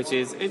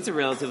 it's a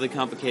relatively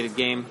complicated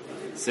game,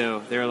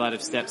 so there are a lot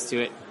of steps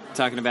to it,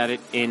 talking about it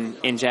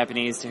in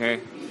Japanese to her.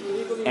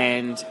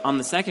 And on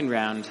the second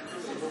round,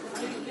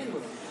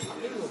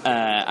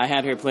 I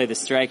had her play the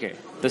striker.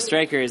 The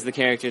striker is the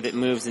character that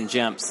moves and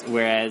jumps,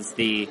 whereas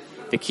the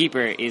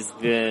keeper is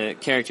the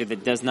character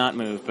that does not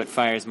move but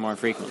fires more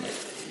frequently.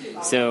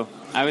 So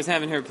I was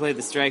having her play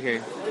the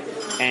striker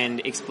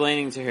and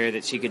explaining to her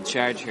that she could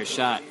charge her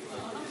shot.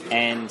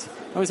 And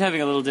I was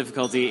having a little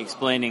difficulty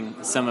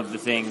explaining some of the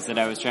things that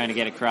I was trying to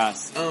get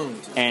across.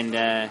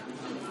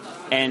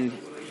 And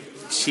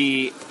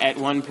she, at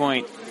one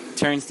point,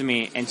 turns to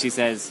me and she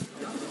says,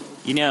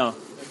 "You know,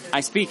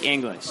 I speak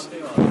English."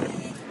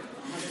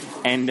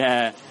 And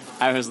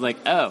I was like,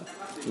 "Oh,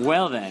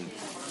 well then."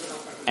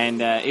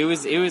 And it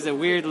was a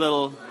weird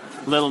little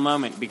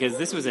moment because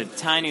this was a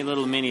tiny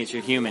little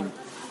miniature human.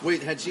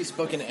 Wait, had she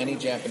spoken any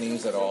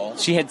Japanese at all?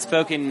 She had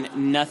spoken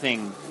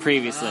nothing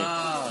previously.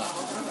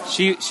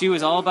 She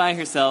was all by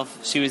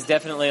herself. She was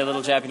definitely a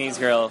little Japanese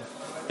girl.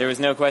 There was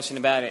no question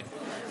about it.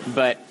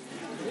 But,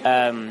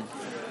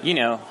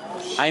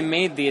 I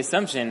made the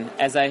assumption,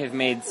 as I have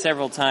made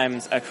several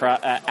times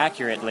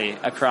accurately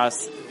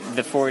across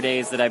the 4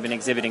 days that I've been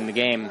exhibiting the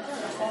game,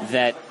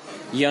 that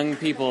young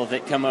people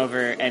that come over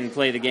and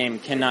play the game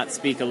cannot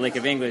speak a lick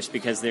of English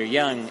because they're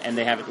young and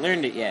they haven't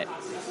learned it yet.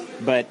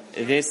 But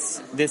this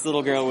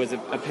little girl was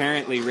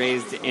apparently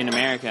raised in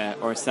America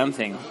or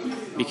something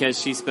because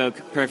she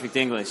spoke perfect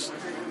English.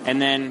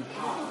 And then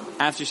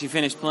after she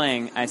finished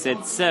playing, I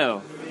said,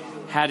 "So,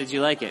 how did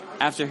you like it?"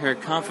 After her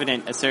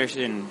confident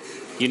assertion,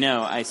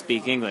 I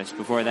speak English,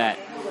 before that,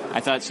 I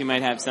thought she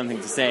might have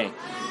something to say.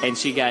 And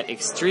she got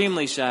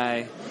extremely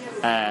shy,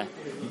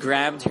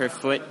 grabbed her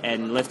foot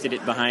and lifted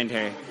it behind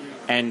her,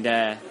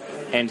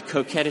 and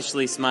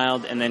coquettishly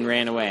smiled and then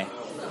ran away.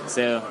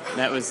 So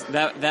that was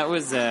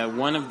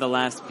one of the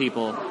last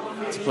people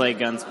to play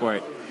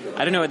Gunsport.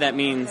 I don't know what that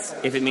means,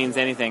 if it means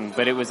anything,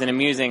 but it was an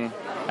amusing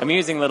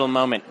little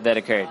moment that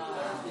occurred.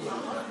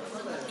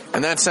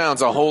 And that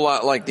sounds a whole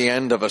lot like the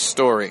end of a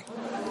story,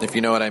 if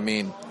you know what I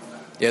mean.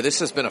 Yeah, this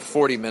has been a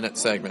 40-minute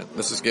segment.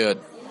 This is good.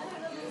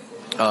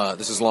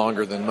 This is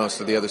longer than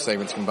most of the other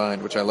segments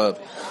combined, which I love.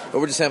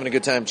 But we're just having a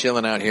good time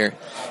chilling out here.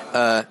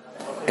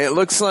 It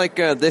looks like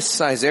this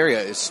size area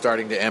is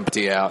starting to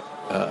empty out,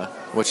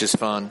 which is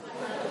fun.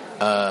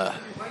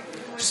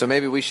 So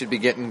maybe we should be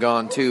getting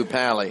gone too,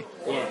 Pally.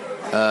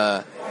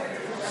 I'm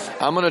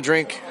going to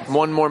drink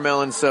one more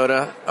melon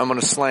soda. I'm going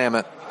to slam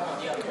it.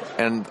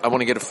 And I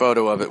want to get a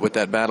photo of it with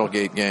that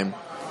Battlegate game.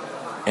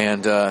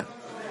 And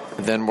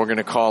then we're going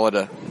to call it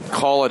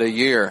a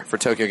year for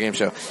Tokyo Game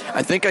Show.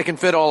 I think I can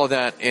fit all of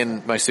that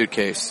in my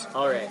suitcase.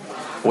 All right.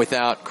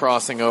 Without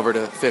crossing over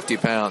to 50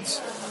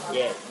 pounds.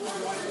 Yeah.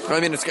 I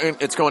mean,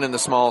 it's going in the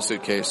small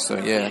suitcase, so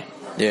yeah.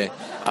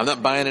 I'm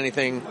not buying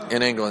anything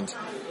in England.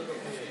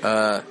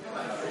 Yeah.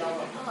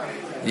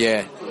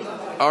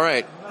 All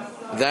right.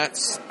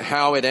 That's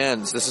how it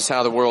ends. This is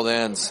how the world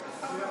ends.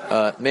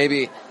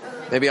 Maybe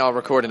I'll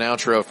record an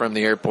outro from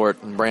the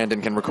airport, and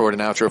Brandon can record an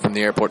outro from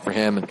the airport for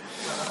him.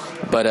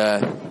 But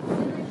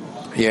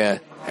yeah,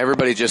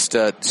 everybody just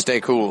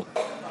stay cool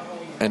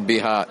and be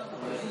hot.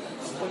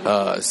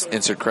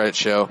 Insert credit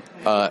show.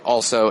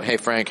 Also, hey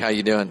Frank, how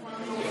you doing?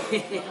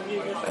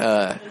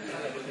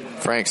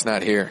 Frank's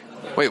not here.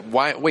 Wait,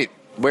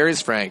 where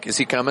is Frank? Is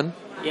he coming?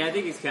 Yeah, I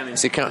think he's coming.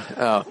 Is he coming?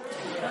 Oh.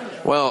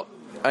 Well,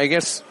 I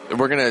guess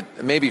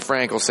maybe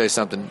Frank will say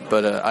something,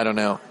 but I don't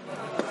know.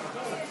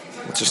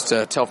 Just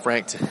tell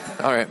Frank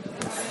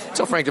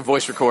to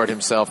voice record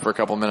himself for a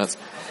couple minutes.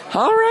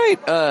 All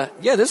right.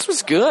 Yeah, this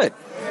was good.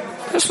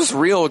 This was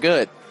real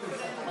good.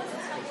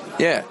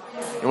 Yeah.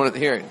 You want to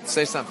hear it?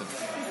 Say something.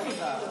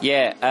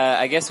 Yeah,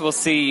 I guess we'll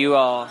see you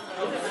all,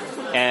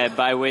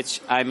 by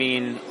which I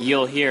mean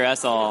you'll hear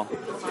us all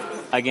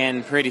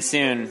again pretty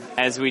soon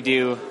as we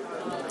do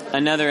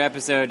another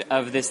episode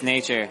of this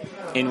nature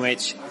in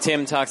which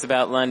Tim talks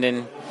about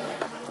London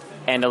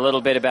and a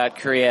little bit about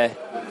Korea,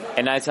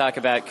 and I talk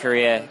about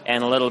Korea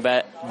and a little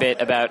bit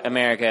about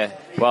America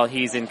while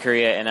he's in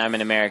Korea and I'm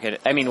in America.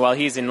 I mean, while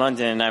he's in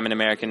London and I'm in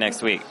America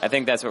next week. I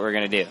think that's what we're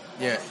going to do.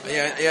 Yeah,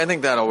 I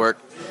think that'll work.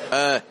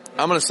 I'm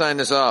going to sign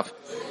this off.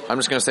 I'm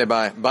just going to say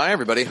bye. Bye,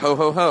 everybody. Ho,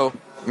 ho, ho.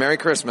 Merry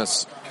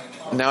Christmas.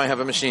 Now I have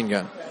a machine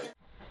gun.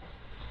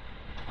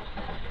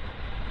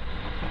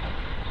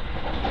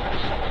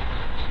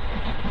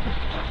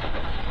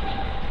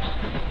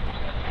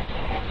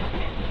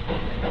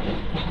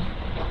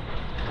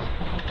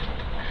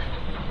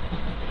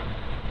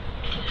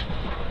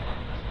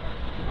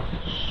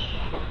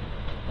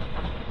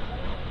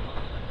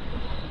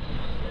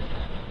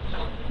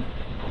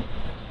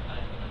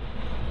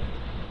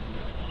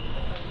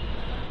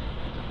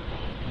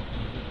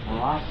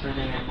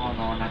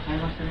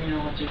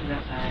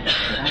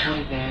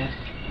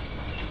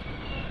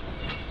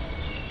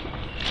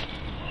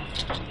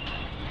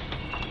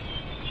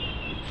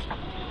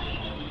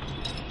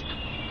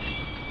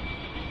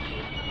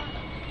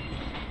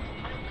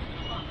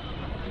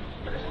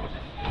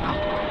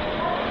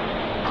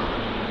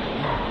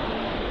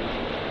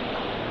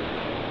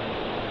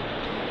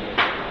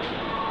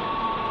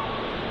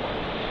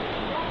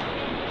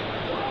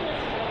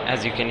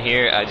 As you can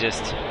hear, I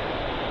just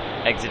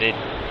exited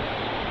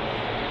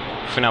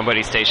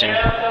Funaburi Station,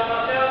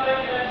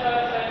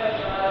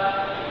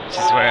 which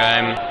is where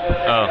I'm...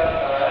 Oh,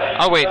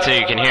 I'll wait till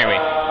you can hear me.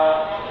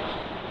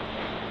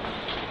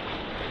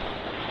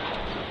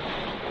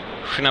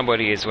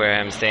 Funaburi is where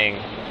I'm staying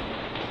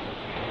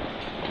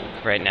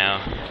right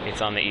now.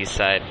 It's on the east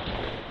side.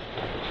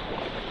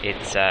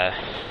 It's a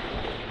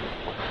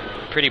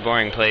pretty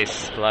boring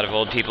place. A lot of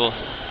old people.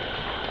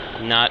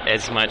 Not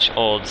as much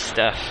old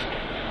stuff,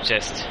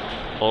 just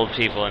old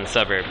people in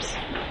suburbs.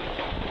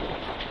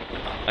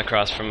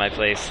 Across from my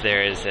place,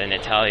 there is an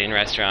Italian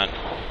restaurant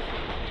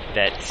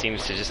that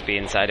seems to just be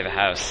inside of a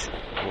house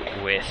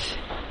with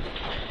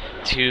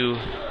 2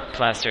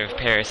 plaster of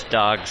Paris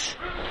dogs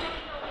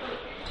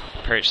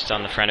perched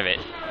on the front of it.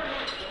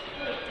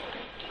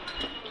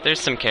 There's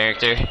some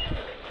character.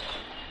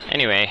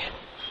 Anyway,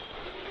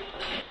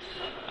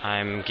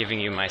 I'm giving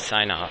you my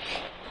sign-off,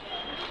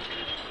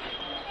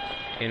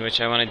 in which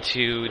I wanted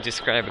to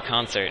describe a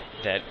concert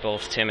that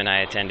both Tim and I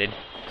attended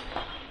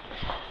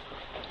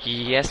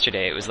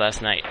yesterday. It was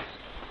last night.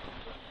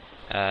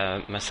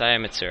 Masaya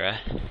Mitsura,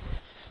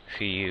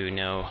 who you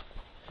know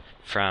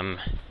from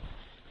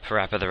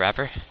Parappa the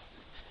Rapper,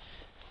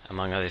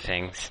 among other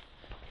things.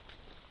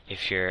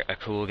 If you're a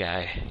cool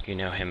guy, you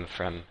know him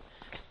from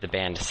the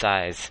band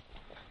Size,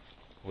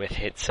 with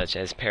hits such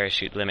as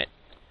Parachute Limit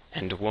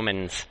and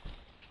Woman's.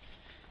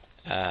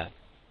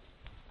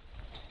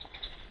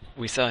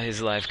 We saw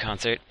his live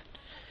concert.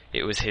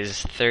 It was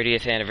his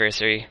 30th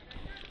anniversary,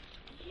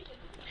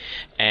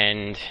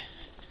 and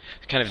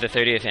kind of the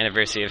 30th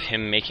anniversary of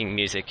him making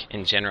music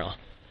in general.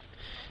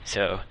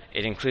 So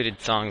it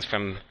included songs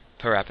from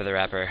Parappa the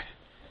Rapper,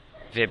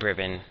 Vib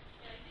Ribbon,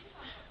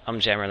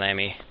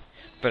 Jammerlammy,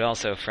 but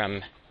also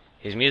from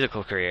his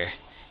musical career,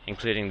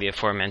 including the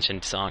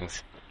aforementioned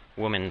songs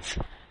Woman's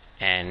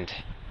and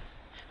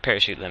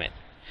Parachute Limit.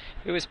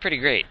 It was pretty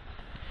great.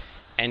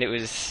 And it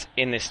was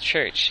in this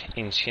church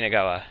in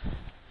Shinagawa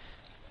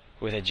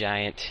with a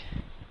giant,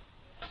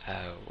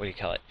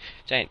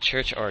 giant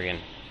church organ,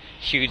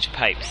 huge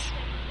pipes,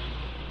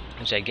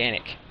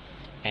 gigantic.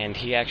 And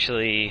he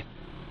actually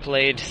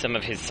played some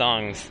of his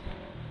songs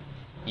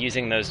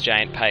using those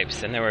giant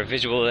pipes, and there were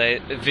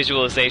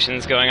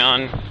visualizations going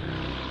on.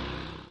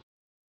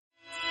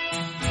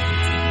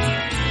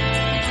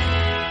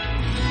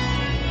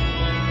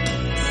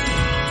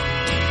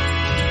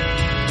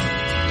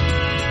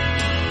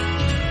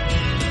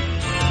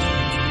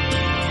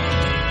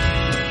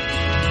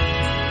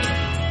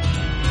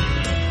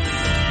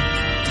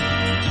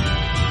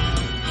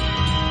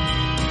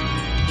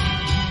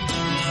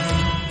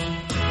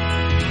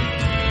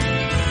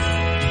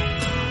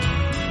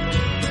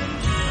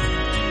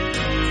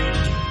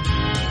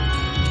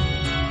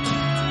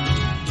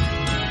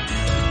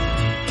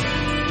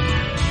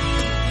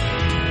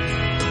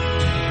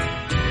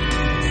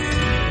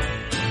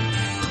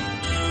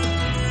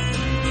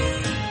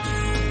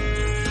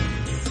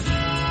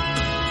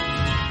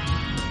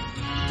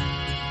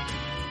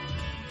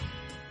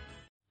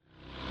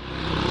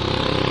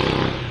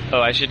 Oh,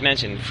 I should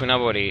mention,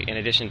 Funaburi, in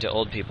addition to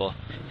old people,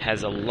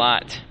 has a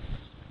lot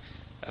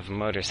of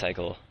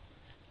motorcycle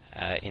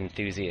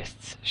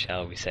enthusiasts,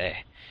 shall we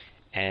say.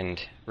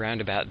 And round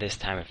about this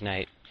time of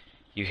night,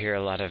 you hear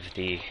a lot of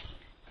the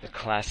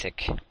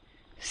classic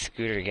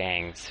scooter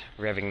gangs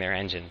revving their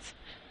engines.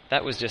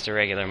 That was just a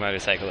regular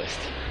motorcyclist.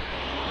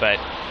 But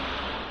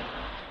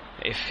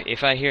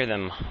if I hear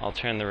them, I'll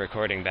turn the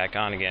recording back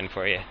on again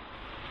for you.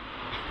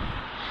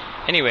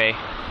 Anyway,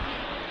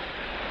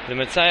 the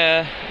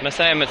Masaya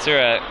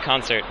Matsura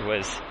concert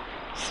was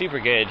super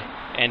good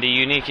and a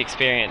unique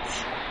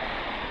experience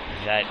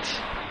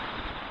that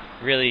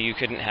really you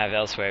couldn't have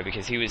elsewhere,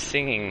 because he was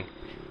singing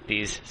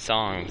these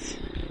songs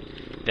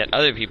that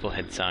other people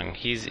had sung.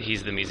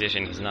 He's the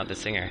musician, he's not the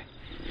singer.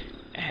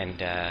 And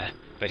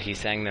but he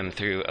sang them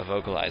through a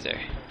vocalizer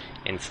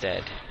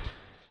instead.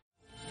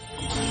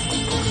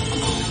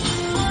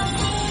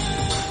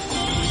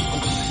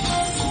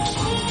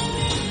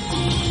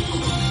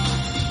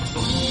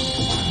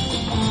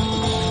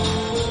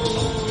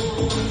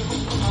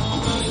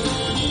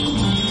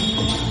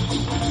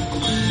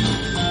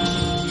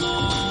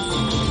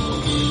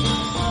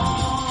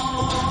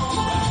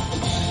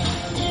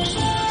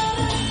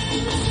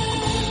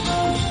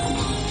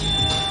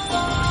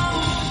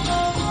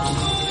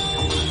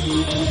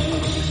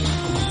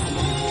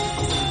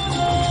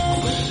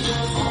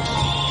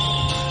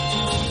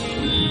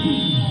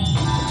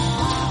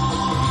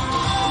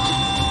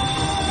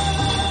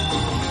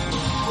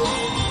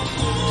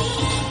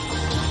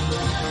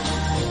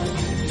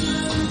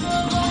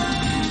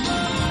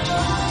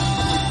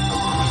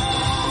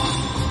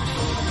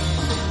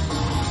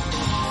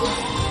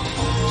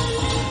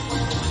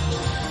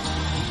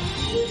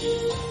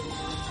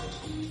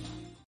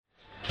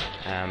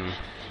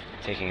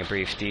 Taking a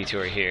brief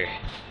detour here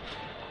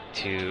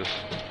to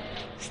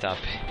stop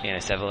in a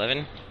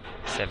 7-Eleven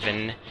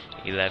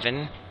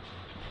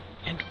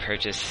and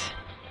purchase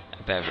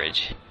a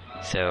beverage.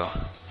 So,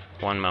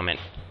 one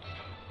moment.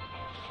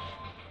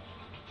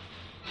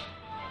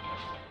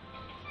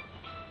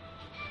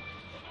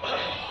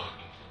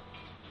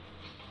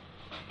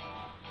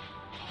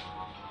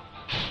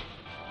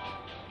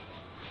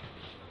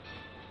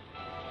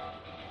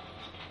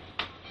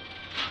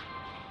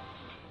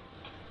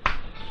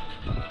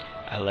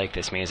 like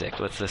this music.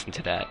 Let's listen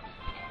to that.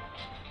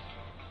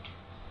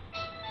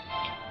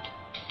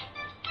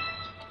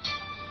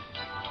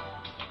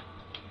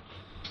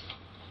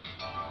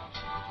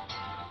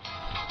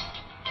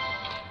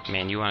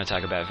 Man, you want to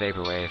talk about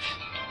vaporwave.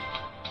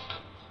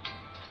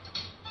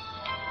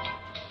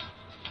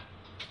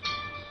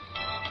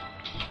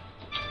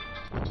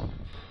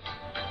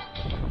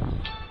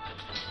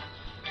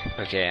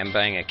 Okay, I'm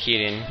buying a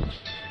Kirin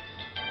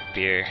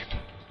beer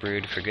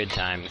brewed for good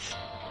times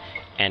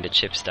and a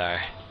Chip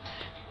Star.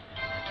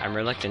 I'm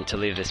reluctant to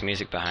leave this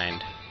music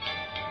behind,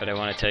 but I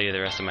want to tell you the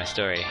rest of my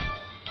story,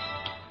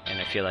 and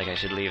I feel like I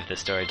should leave the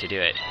story to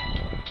do it.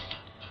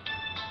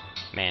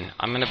 Man,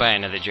 I'm gonna buy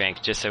another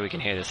drink just so we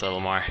can hear this a little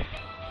more.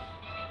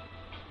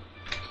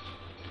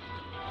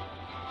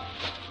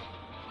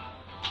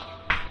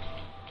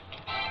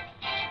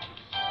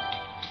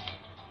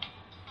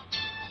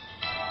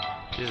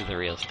 This is the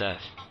real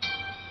stuff.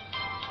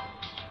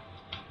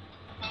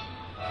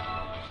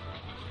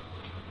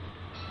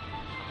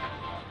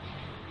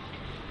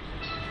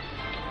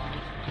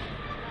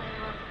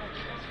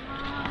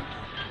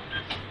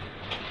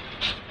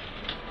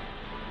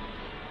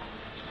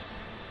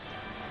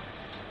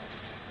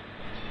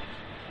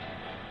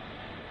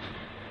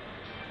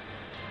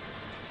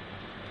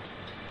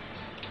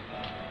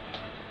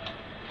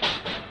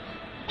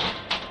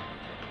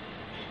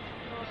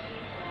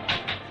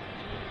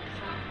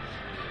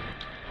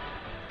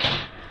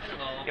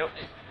 Yo. こ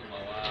んばん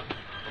は。こ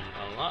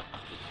んばんは。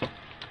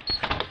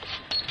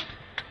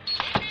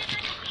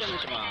じゃあお願い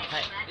します。は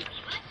い。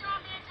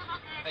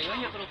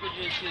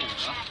469円か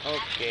な。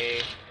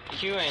OK。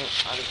9円あ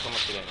るかも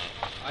しれない。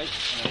はい、お願い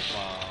しま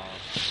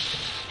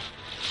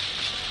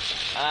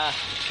す。ああ、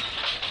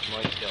も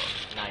う一度、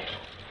ないよ。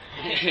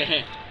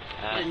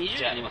あ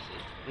20円あります？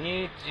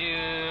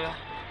 20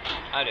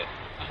ある。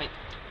はい。はい。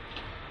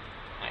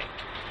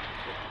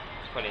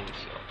これにしよ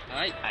う。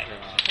はい。はい。じゃあ、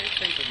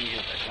1020円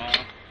お願いします。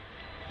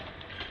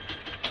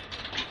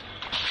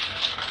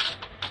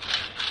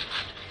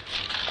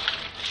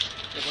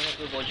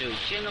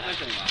551円の返し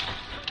ております。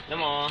どう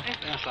もー。はい、ありがとう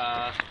ございました。い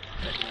ら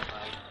っしゃいま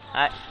せ。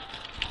はい。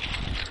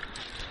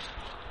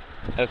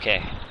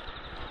Okay.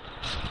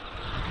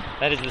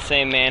 That is the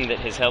same man that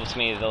has helped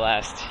me the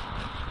last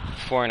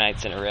 4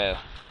 nights in a row.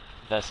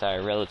 Thus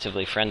our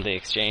relatively friendly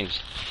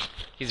exchange.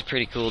 He's a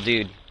pretty cool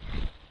dude.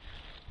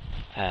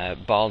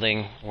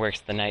 Balding, works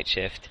the night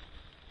shift.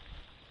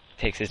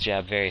 Takes his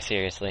job very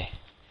seriously.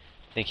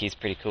 I think he's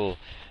pretty cool.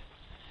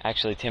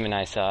 Actually, Tim and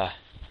I saw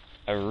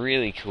a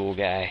really cool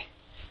guy.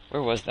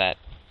 Where was that?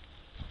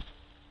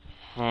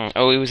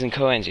 Oh, it was in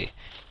Koenji.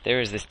 There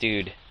was this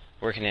dude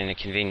working in a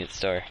convenience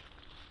store.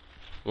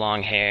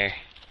 Long hair,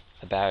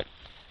 about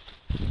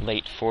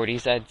late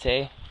 40s, I'd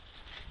say.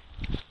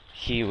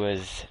 He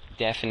was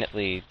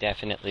definitely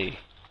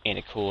in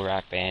a cool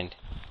rock band.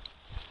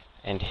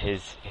 And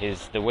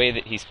the way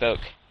that he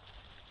spoke,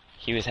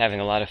 he was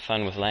having a lot of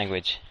fun with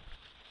language.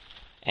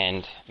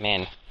 And,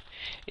 man,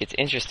 it's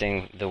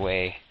interesting the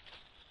way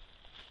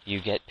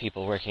you get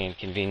people working in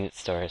convenience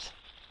stores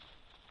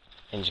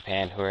in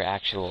Japan who are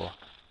actual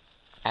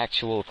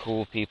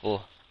cool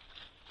people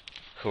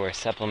who are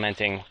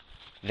supplementing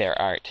their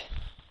art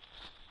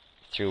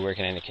through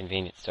working in a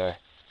convenience store.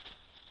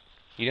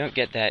 You don't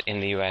get that in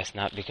the US,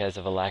 not because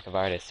of a lack of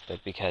artists,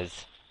 but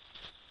because,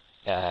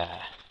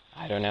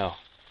 I don't know,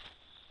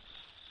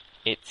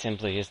 it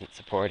simply isn't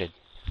supported.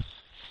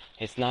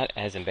 It's not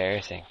as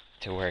embarrassing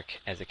to work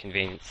at a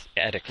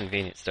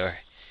convenience store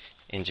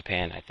in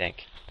Japan, I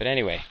think. But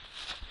anyway,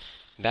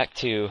 back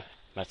to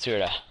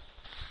Matsura.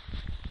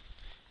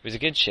 It was a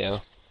good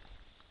show,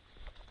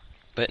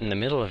 but in the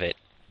middle of it,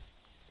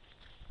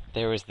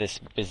 there was this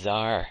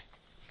bizarre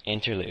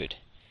interlude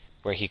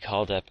where he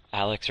called up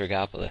Alex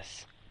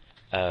Rogopoulos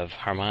of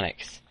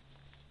Harmonix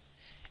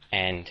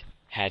and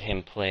had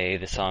him play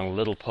the song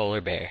Little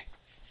Polar Bear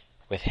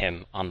with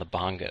him on the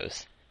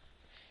bongos.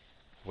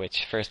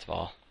 Which, first of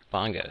all,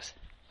 bongos.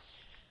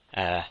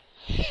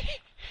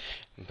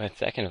 But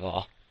second of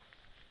all,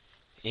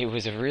 it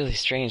was really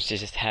strange to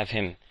just have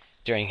him,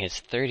 during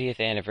his 30th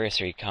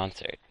anniversary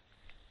concert,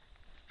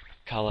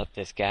 call up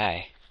this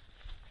guy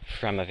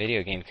from a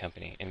video game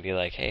company and be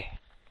like, hey,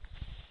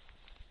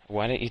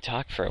 why don't you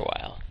talk for a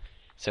while?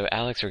 So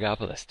Alex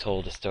Rogopoulos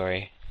told a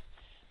story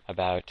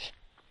about,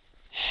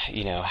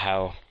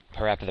 how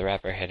Parappa the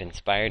Rapper had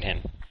inspired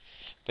him,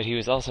 but he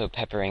was also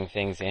peppering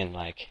things in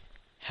like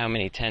how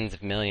many tens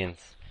of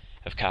millions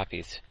of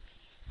copies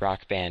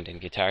Rock Band and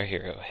Guitar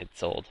Hero had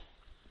sold,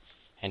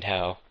 and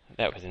how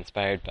that was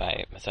inspired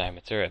by Masaya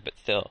Matsura, but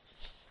still,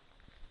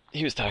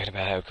 he was talking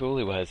about how cool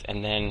he was,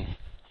 and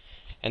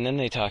then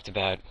they talked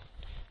about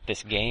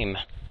this game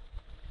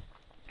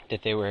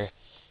that they were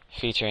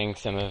featuring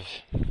some of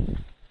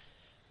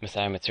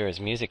Masaya Matsura's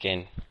music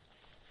in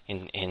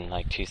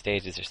like 2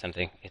 stages or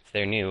something. It's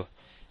their new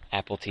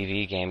Apple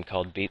TV game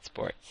called Beat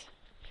Sports,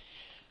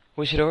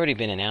 which had already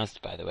been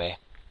announced, by the way,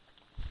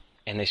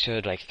 and they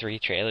showed like 3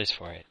 trailers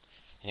for it,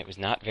 and it was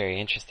not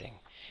very interesting,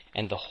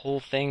 and the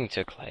whole thing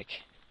took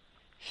like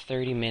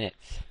 30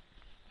 minutes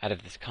out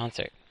of this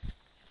concert.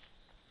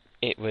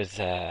 It was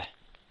a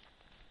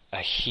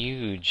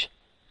huge,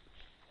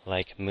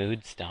 like,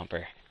 mood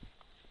stomper.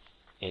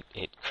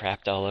 It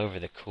crapped all over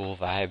the cool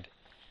vibe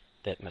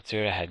that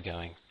Matsuura had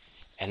going.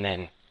 And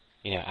then,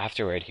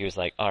 afterward he was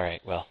like, all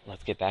right, well,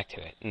 let's get back to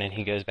it. And then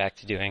he goes back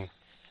to doing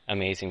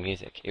amazing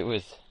music. It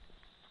was,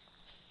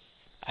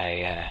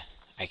 I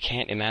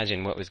can't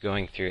imagine what was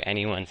going through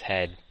anyone's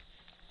head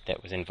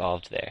that was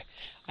involved there.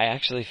 I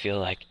actually feel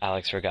like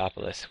Alex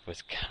Rogopoulos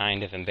was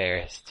kind of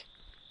embarrassed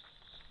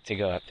to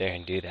go up there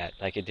and do that.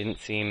 Like, it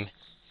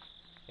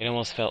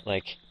almost felt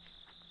like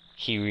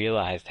he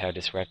realized how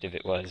disruptive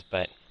it was,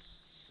 but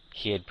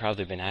he had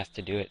probably been asked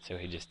to do it, so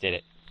he just did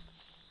it.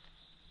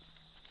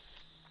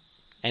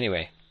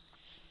 Anyway,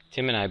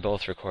 Tim and I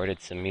both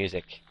recorded some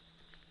music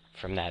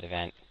from that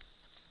event,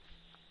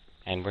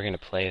 and we're going to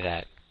play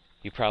that.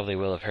 You probably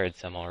will have heard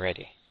some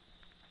already.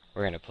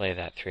 We're going to play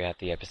that throughout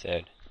the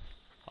episode,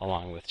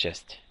 along with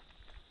just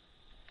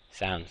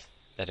sounds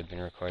that have been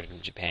recorded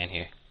in Japan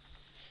here.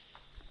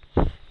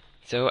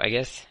 So I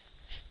guess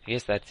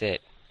that's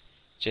it.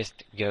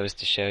 Just goes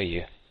to show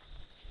you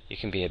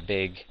can be a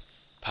big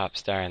pop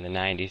star in the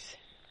 90s,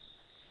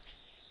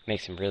 make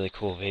some really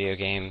cool video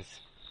games,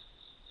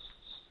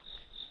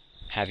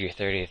 have your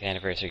 30th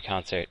anniversary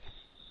concert,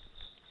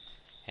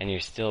 and you're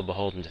still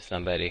beholden to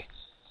somebody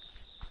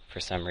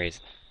for some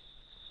reason.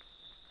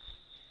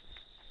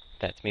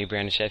 That's me,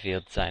 Brandon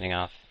Sheffield, signing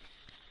off.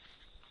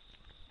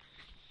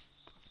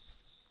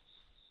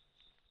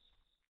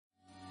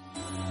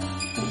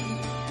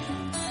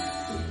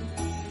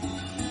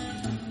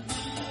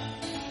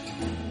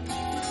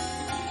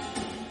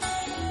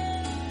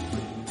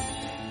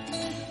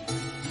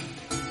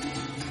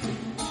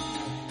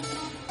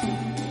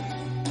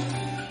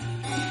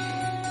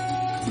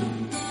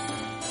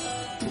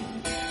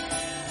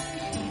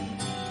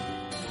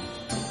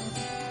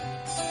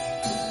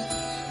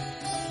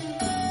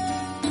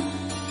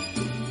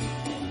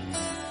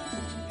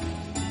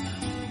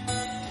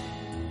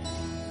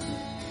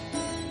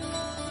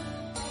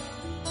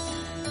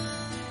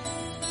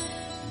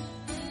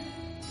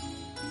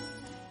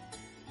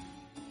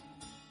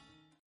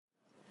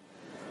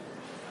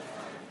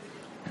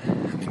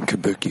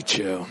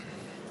 Kabukicho.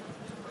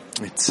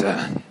 It's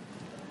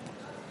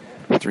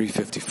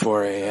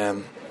 3:54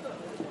 a.m.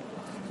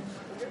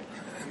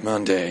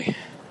 Monday.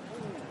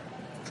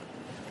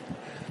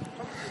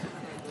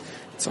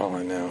 That's all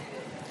I know.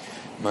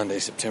 Monday,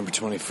 September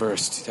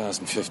 21st,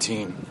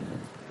 2015.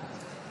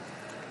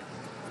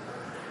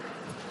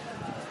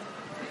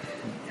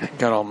 I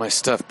got all my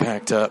stuff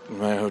packed up in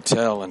my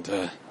hotel, and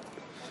it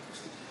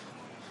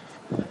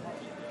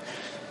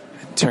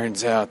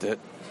turns out that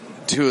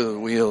 2 of the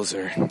wheels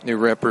are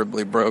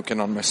irreparably broken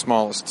on my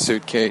smallest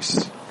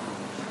suitcase.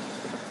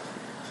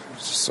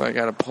 So I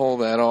got to pull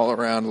that all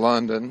around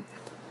London,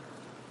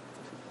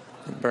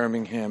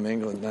 Birmingham,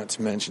 England, not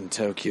to mention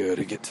Tokyo,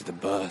 to get to the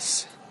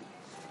bus.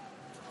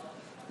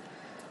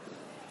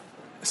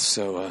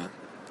 So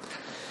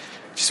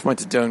just went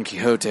to Don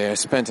Quixote. I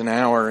spent an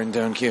hour in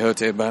Don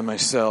Quixote by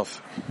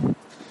myself,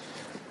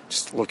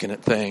 just looking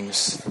at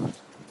things.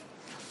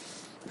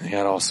 They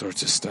got all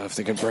sorts of stuff.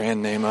 They got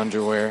brand name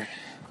underwear,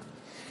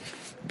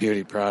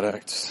 beauty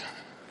products,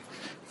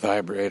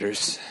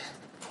 vibrators.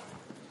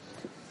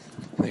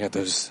 They got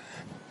those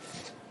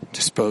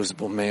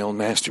disposable male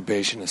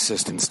masturbation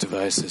assistance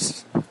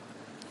devices.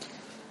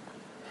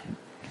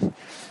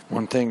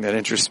 One thing that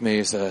interests me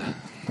is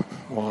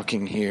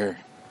walking here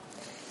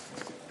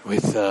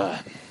with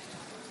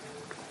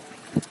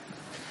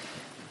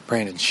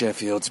Brandon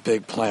Sheffield's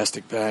big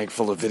plastic bag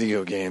full of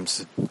video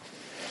games.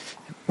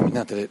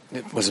 Not that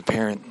it was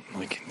apparent,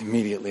 like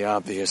immediately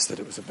obvious that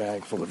it was a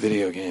bag full of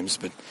video games,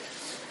 but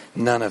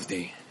none of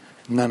the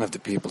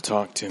people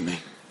talked to me.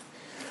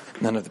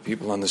 None of the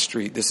people on the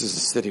street. This is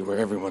a city where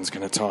everyone's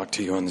going to talk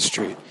to you on the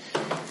street.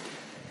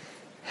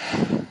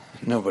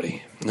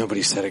 Nobody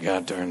said a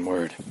goddamn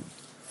word.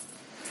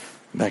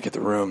 Back at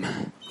the room.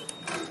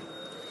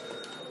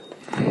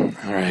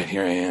 All right,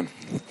 here I am.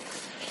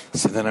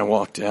 So then I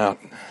walked out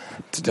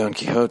to Don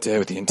Quixote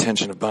with the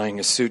intention of buying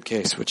a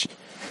suitcase, which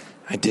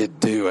I did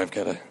do. I've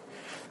got a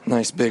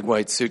nice big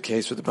white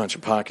suitcase with a bunch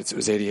of pockets. It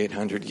was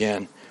 8,800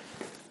 yen.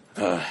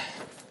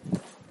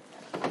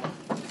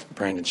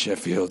 Brandon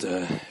Sheffield,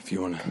 if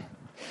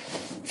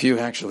you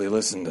actually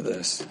listen to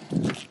this,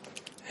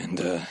 and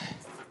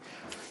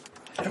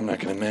I'm not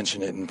going to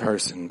mention it in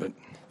person, but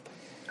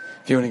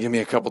if you want to give me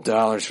a couple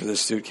dollars for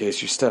this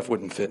suitcase, your stuff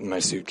wouldn't fit in my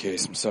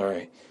suitcase. I'm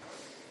sorry.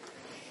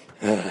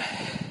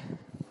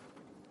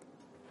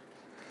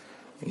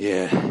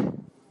 Yeah.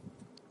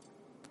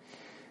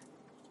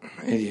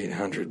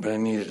 8,800, but I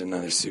needed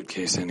another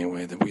suitcase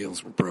anyway. The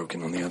wheels were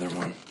broken on the other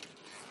one.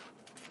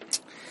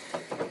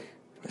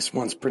 This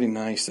one's pretty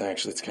nice,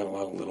 actually. It's got a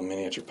lot of little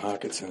miniature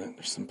pockets in it.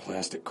 There's some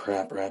plastic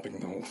crap wrapping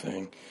the whole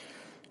thing.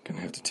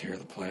 Gonna have to tear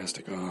the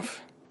plastic off.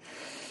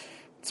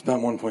 It's about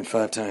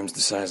 1.5 times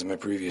the size of my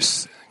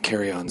previous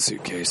carry-on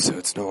suitcase, so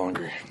it's no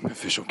longer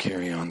official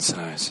carry-on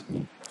size.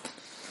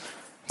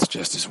 It's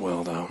just as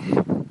well, though.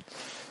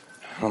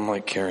 I don't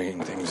like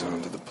carrying things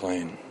onto the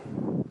plane.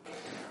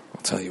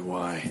 I'll tell you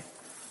why.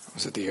 I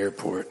was at the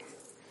airport.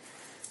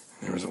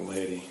 And there was a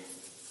lady.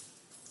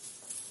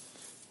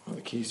 Well,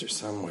 the keys are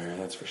somewhere,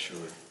 that's for sure.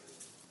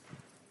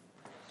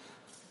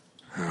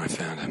 Oh, I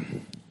found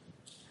him.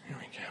 Here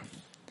we go.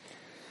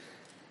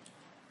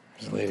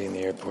 There's a lady in the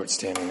airport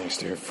standing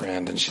next to her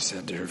friend, and she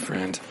said to her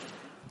friend,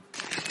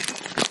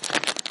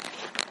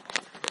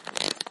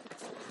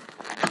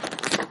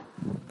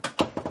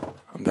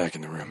 I'm back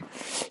in the room.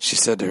 She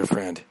said to her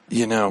friend,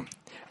 you know,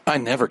 I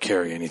never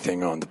carry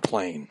anything on the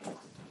plane.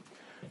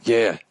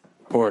 Yeah.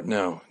 Or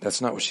no, that's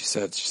not what she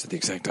said. She said the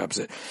exact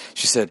opposite.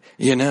 She said,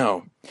 you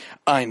know,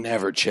 I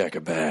never check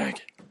a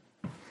bag.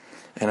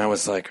 And I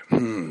was like,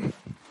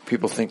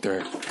 people think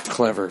they're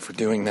clever for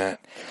doing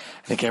that.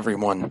 I think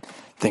everyone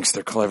thinks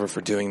they're clever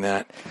for doing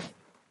that.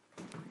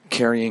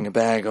 Carrying a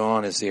bag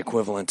on is the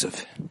equivalent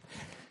of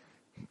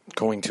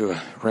going to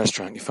a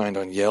restaurant you find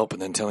on Yelp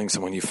and then telling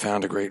someone you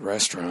found a great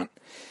restaurant.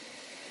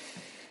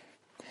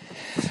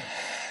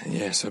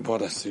 Yes, I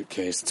bought a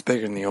suitcase. It's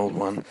bigger than the old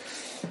one.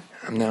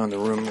 I'm now in the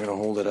room. I'm going to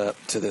hold it up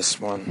to this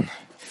one.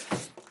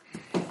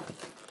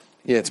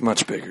 Yeah, it's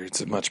much bigger.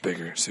 It's a much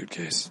bigger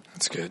suitcase.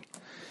 That's good.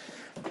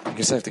 I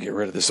guess I have to get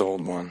rid of this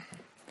old one.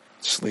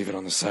 Just leave it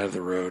on the side of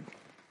the road.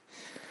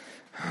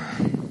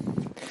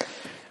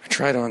 I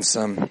tried on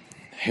some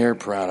hair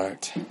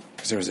product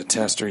because there was a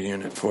tester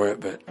unit for it,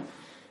 but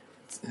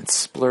it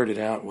splurted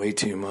out way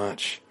too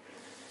much.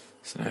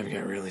 So now I've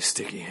got really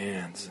sticky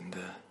hands. And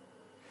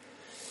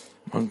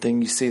one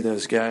thing you see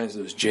those guys,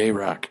 those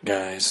J-Rock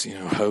guys, you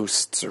know,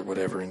 hosts or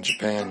whatever in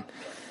Japan,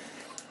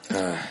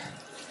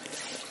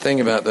 thing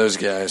about those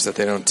guys that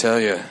they don't tell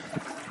you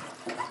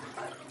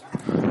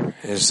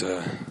is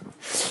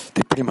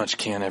they pretty much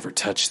can't ever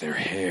touch their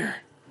hair.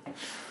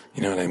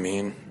 You know what I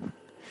mean?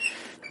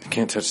 They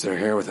can't touch their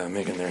hair without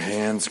making their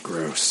hands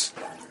gross.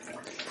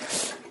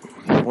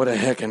 What a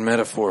heckin'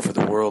 metaphor for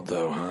the world,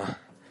 though, huh?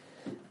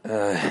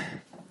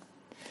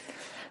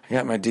 I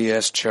got my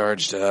DS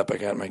charged up. I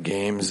got my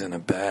games in a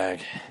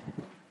bag.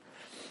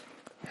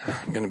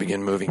 I'm going to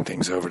begin moving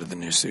things over to the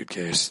new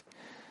suitcase.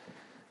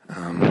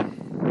 I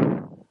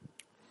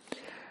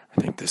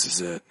think this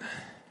is it.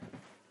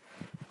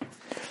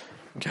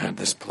 God,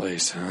 this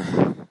place,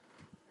 huh?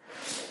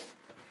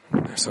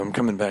 So I'm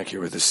coming back here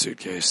with this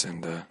suitcase,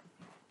 and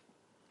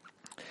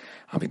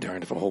I'll be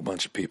darned if a whole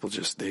bunch of people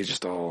they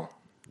just all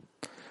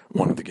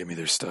wanted to give me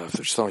their stuff.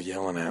 They're just all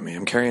yelling at me.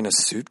 I'm carrying a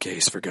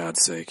suitcase, for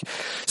God's sake.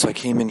 So I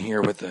came in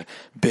here with a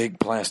big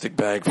plastic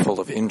bag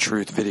full of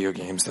in-truth video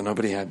games, so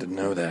nobody had to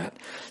know that.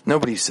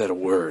 Nobody said a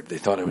word. They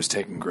thought I was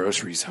taking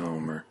groceries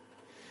home or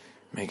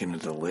making a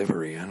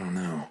delivery. I don't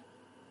know.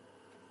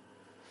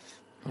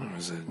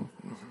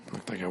 It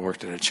looked like I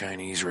worked at a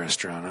Chinese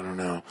restaurant. I don't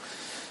know.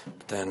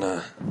 But then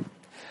I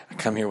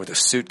come here with a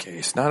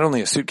suitcase. Not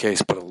only a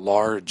suitcase, but a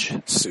large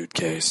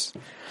suitcase.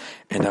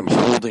 And I'm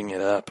holding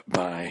it up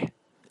by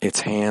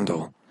its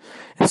handle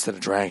instead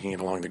of dragging it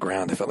along the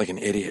ground. I felt like an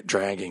idiot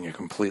dragging a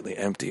completely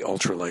empty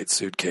ultralight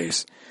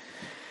suitcase.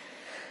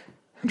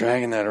 I'm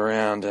dragging that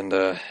around,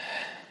 and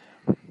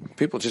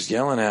people just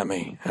yelling at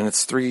me. And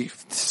it's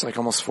like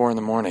almost 4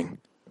 a.m.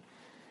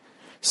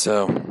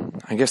 So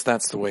I guess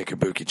that's the way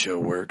Kabukicho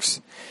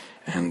works.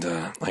 And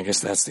I guess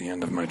that's the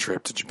end of my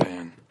trip to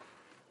Japan.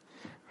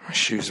 My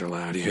shoes are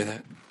loud. You hear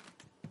that?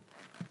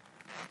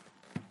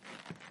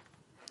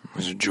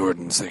 Those are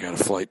Jordans. They got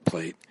a flight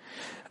plate.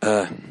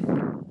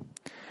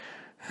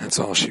 That's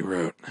all she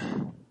wrote.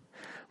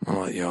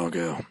 I'll let y'all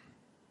go.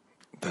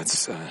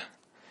 That's the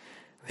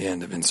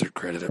end of Insert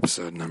Credit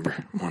episode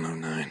number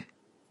 109.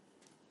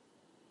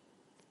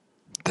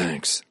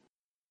 Thanks.